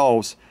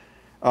themselves.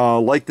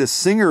 Like the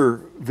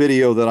Singer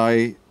video that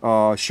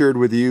I shared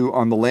with you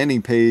on the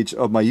landing page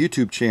of my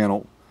YouTube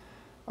channel.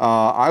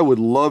 I would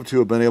love to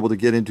have been able to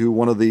get into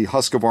one of the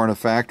Husqvarna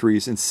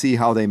factories and see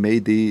how they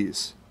made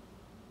these.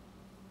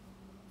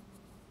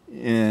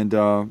 And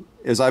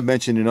as I've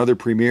mentioned in other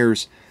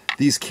premieres,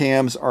 these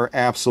cams are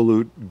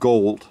absolute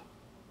gold.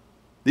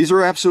 These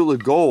are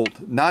absolute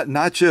gold.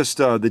 Not just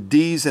the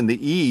D's and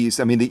the E's.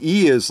 I mean, the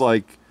E is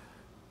like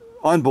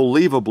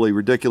unbelievably,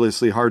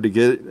 ridiculously hard to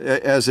get,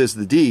 as is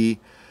the D.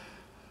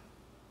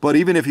 But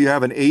even if you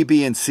have an A,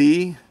 B, and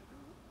C,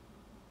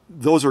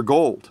 those are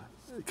gold.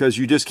 because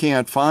you just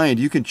can't find.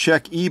 You can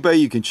check eBay,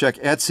 you can check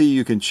Etsy,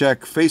 you can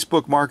check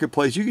Facebook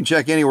Marketplace, you can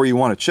check anywhere you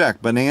want to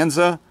check.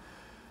 Bonanza.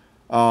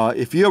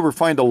 If you ever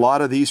find a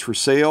lot of these for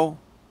sale,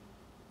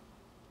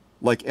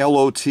 like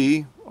LOT,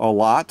 a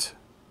lot,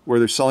 where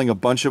they're selling a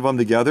bunch of them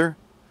together,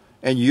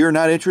 and you're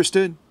not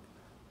interested,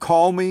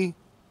 call me,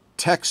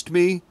 text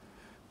me,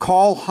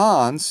 call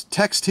Hans,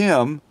 text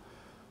him,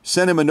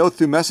 send him a note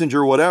through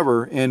Messenger or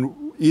whatever, and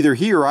either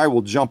he or I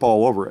will jump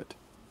all over it,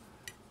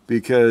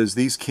 because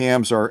these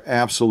cams are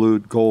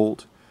absolute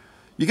gold.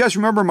 You guys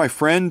remember my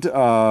friend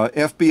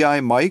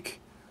FBI Mike?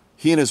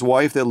 He and his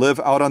wife that live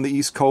out on the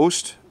East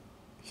Coast.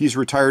 He's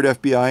retired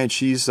FBI, and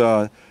she's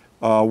one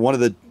of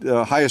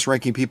the highest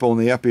ranking people in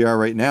the FBI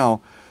right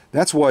now.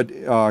 That's what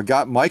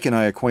got Mike and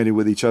I acquainted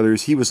with each other,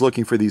 is he was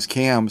looking for these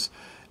cams,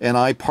 and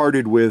I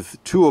parted with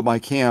 2 of my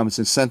cams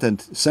and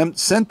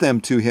sent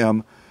them to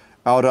him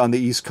out on the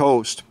East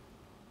Coast,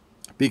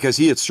 because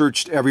he had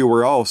searched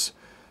everywhere else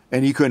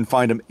and he couldn't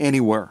find them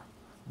anywhere.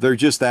 They're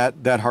just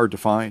that hard to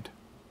find.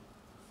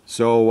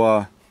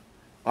 So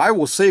I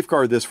will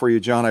safeguard this for you,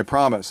 John, I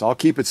promise. I'll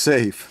keep it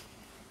safe.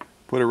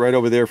 Put it right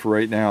over there for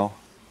right now.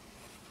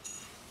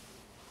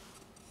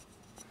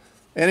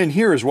 And in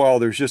here as well,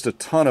 there's just a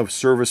ton of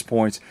service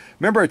points.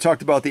 Remember I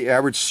talked about the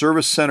average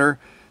service center,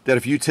 that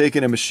if you take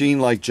in a machine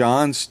like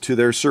John's to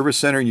their service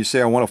center and you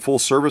say, I want a full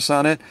service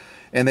on it,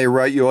 and they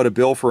write you out a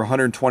bill for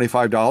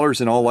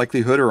 $125 in all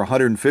likelihood, or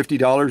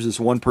 $150, as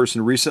one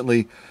person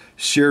recently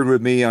shared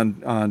with me on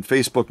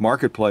Facebook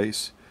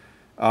Marketplace.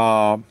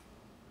 They're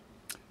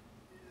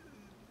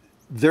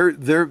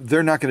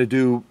not going to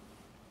do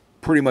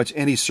pretty much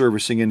any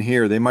servicing in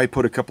here. They might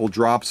put a couple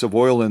drops of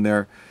oil in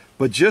there,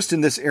 but just in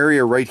this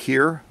area right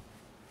here,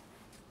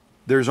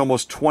 there's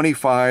almost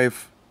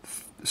 25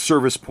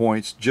 service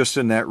points just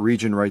in that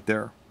region right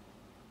there,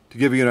 to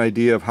give you an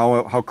idea of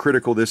how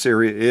critical this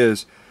area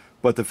is.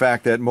 But the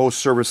fact that most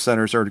service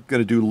centers are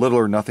going to do little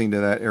or nothing to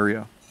that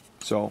area.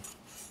 So,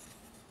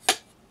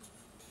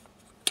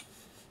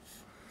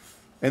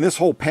 and this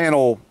whole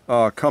panel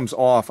comes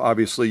off.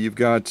 Obviously, you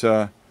got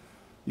a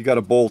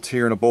bolt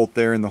here and a bolt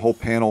there, and the whole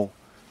panel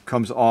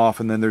comes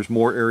off. And then there's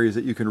more areas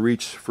that you can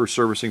reach for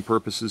servicing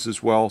purposes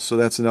as well. So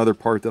that's another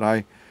part that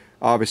I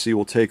obviously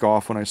will take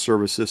off when I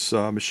service this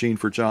machine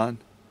for John.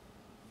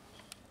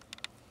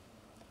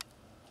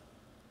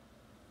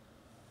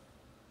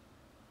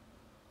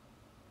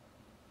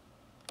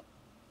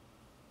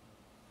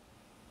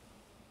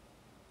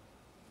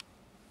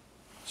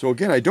 So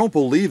again, I don't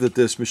believe that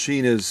this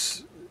machine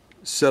is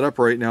set up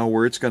right now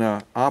where it's going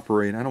to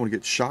operate. I don't want to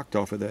get shocked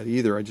off of that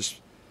either. I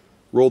just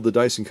rolled the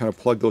dice and kind of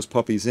plugged those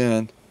puppies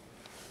in.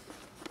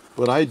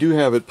 But I do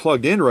have it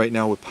plugged in right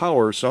now with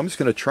power, so I'm just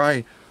going to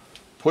try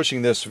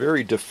pushing this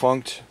very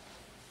defunct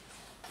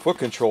foot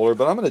controller.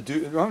 But I'm going to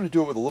do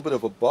it with a little bit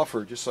of a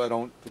buffer, just so I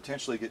don't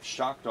potentially get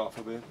shocked off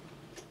of it.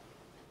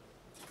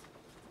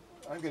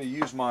 I'm going to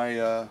use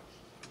my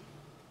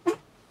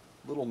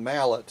little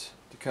mallet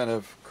to kind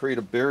of create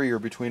a barrier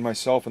between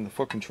myself and the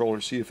foot controller,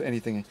 see if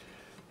anything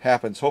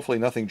happens. Hopefully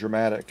nothing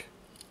dramatic.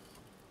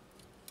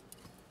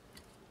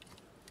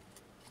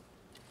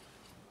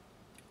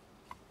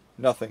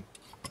 Nothing.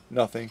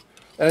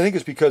 And I think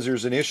it's because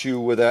there's an issue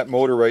with that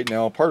motor right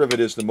now. Part of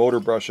it is the motor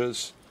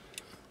brushes.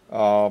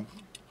 So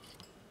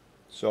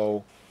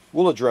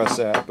we'll address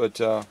that. But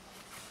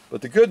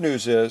the good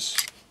news is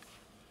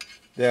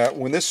that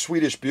when this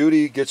Swedish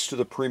Beauty gets to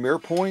the premier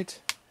point,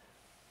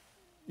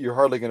 you're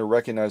hardly going to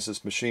recognize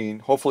this machine.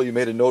 Hopefully you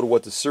made a note of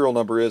what the serial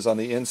number is on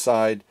the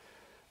inside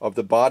of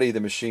the body of the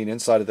machine,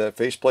 inside of that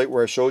faceplate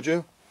where I showed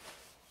you.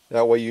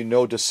 That way you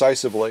know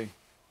decisively,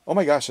 oh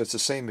my gosh, that's the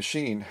same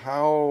machine.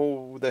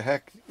 How the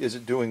heck is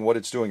it doing what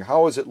it's doing?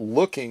 How is it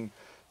looking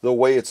the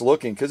way it's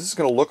looking? Because it's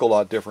going to look a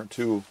lot different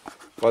too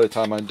by the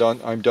time I'm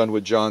done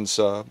with John's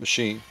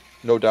machine,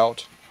 no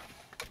doubt.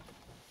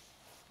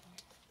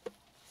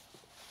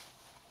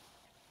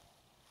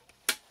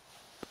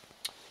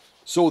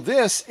 So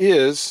this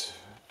is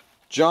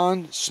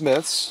Jon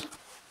Smith's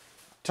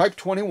Type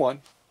 21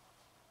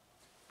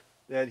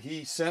 that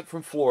he sent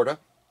from Florida.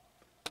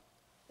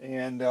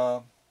 And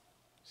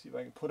see if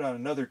I can put on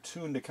another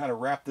tune to kind of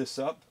wrap this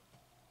up.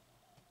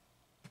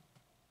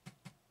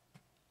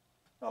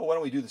 Oh, why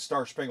don't we do the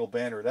Star Spangled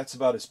Banner? That's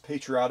about as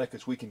patriotic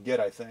as we can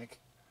get, I think.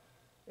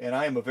 And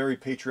I am a very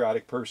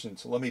patriotic person,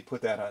 so let me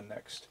put that on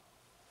next.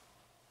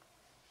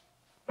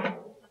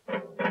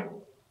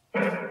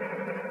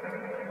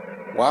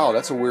 Wow,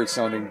 that's a weird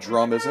sounding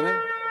drum, isn't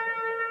it?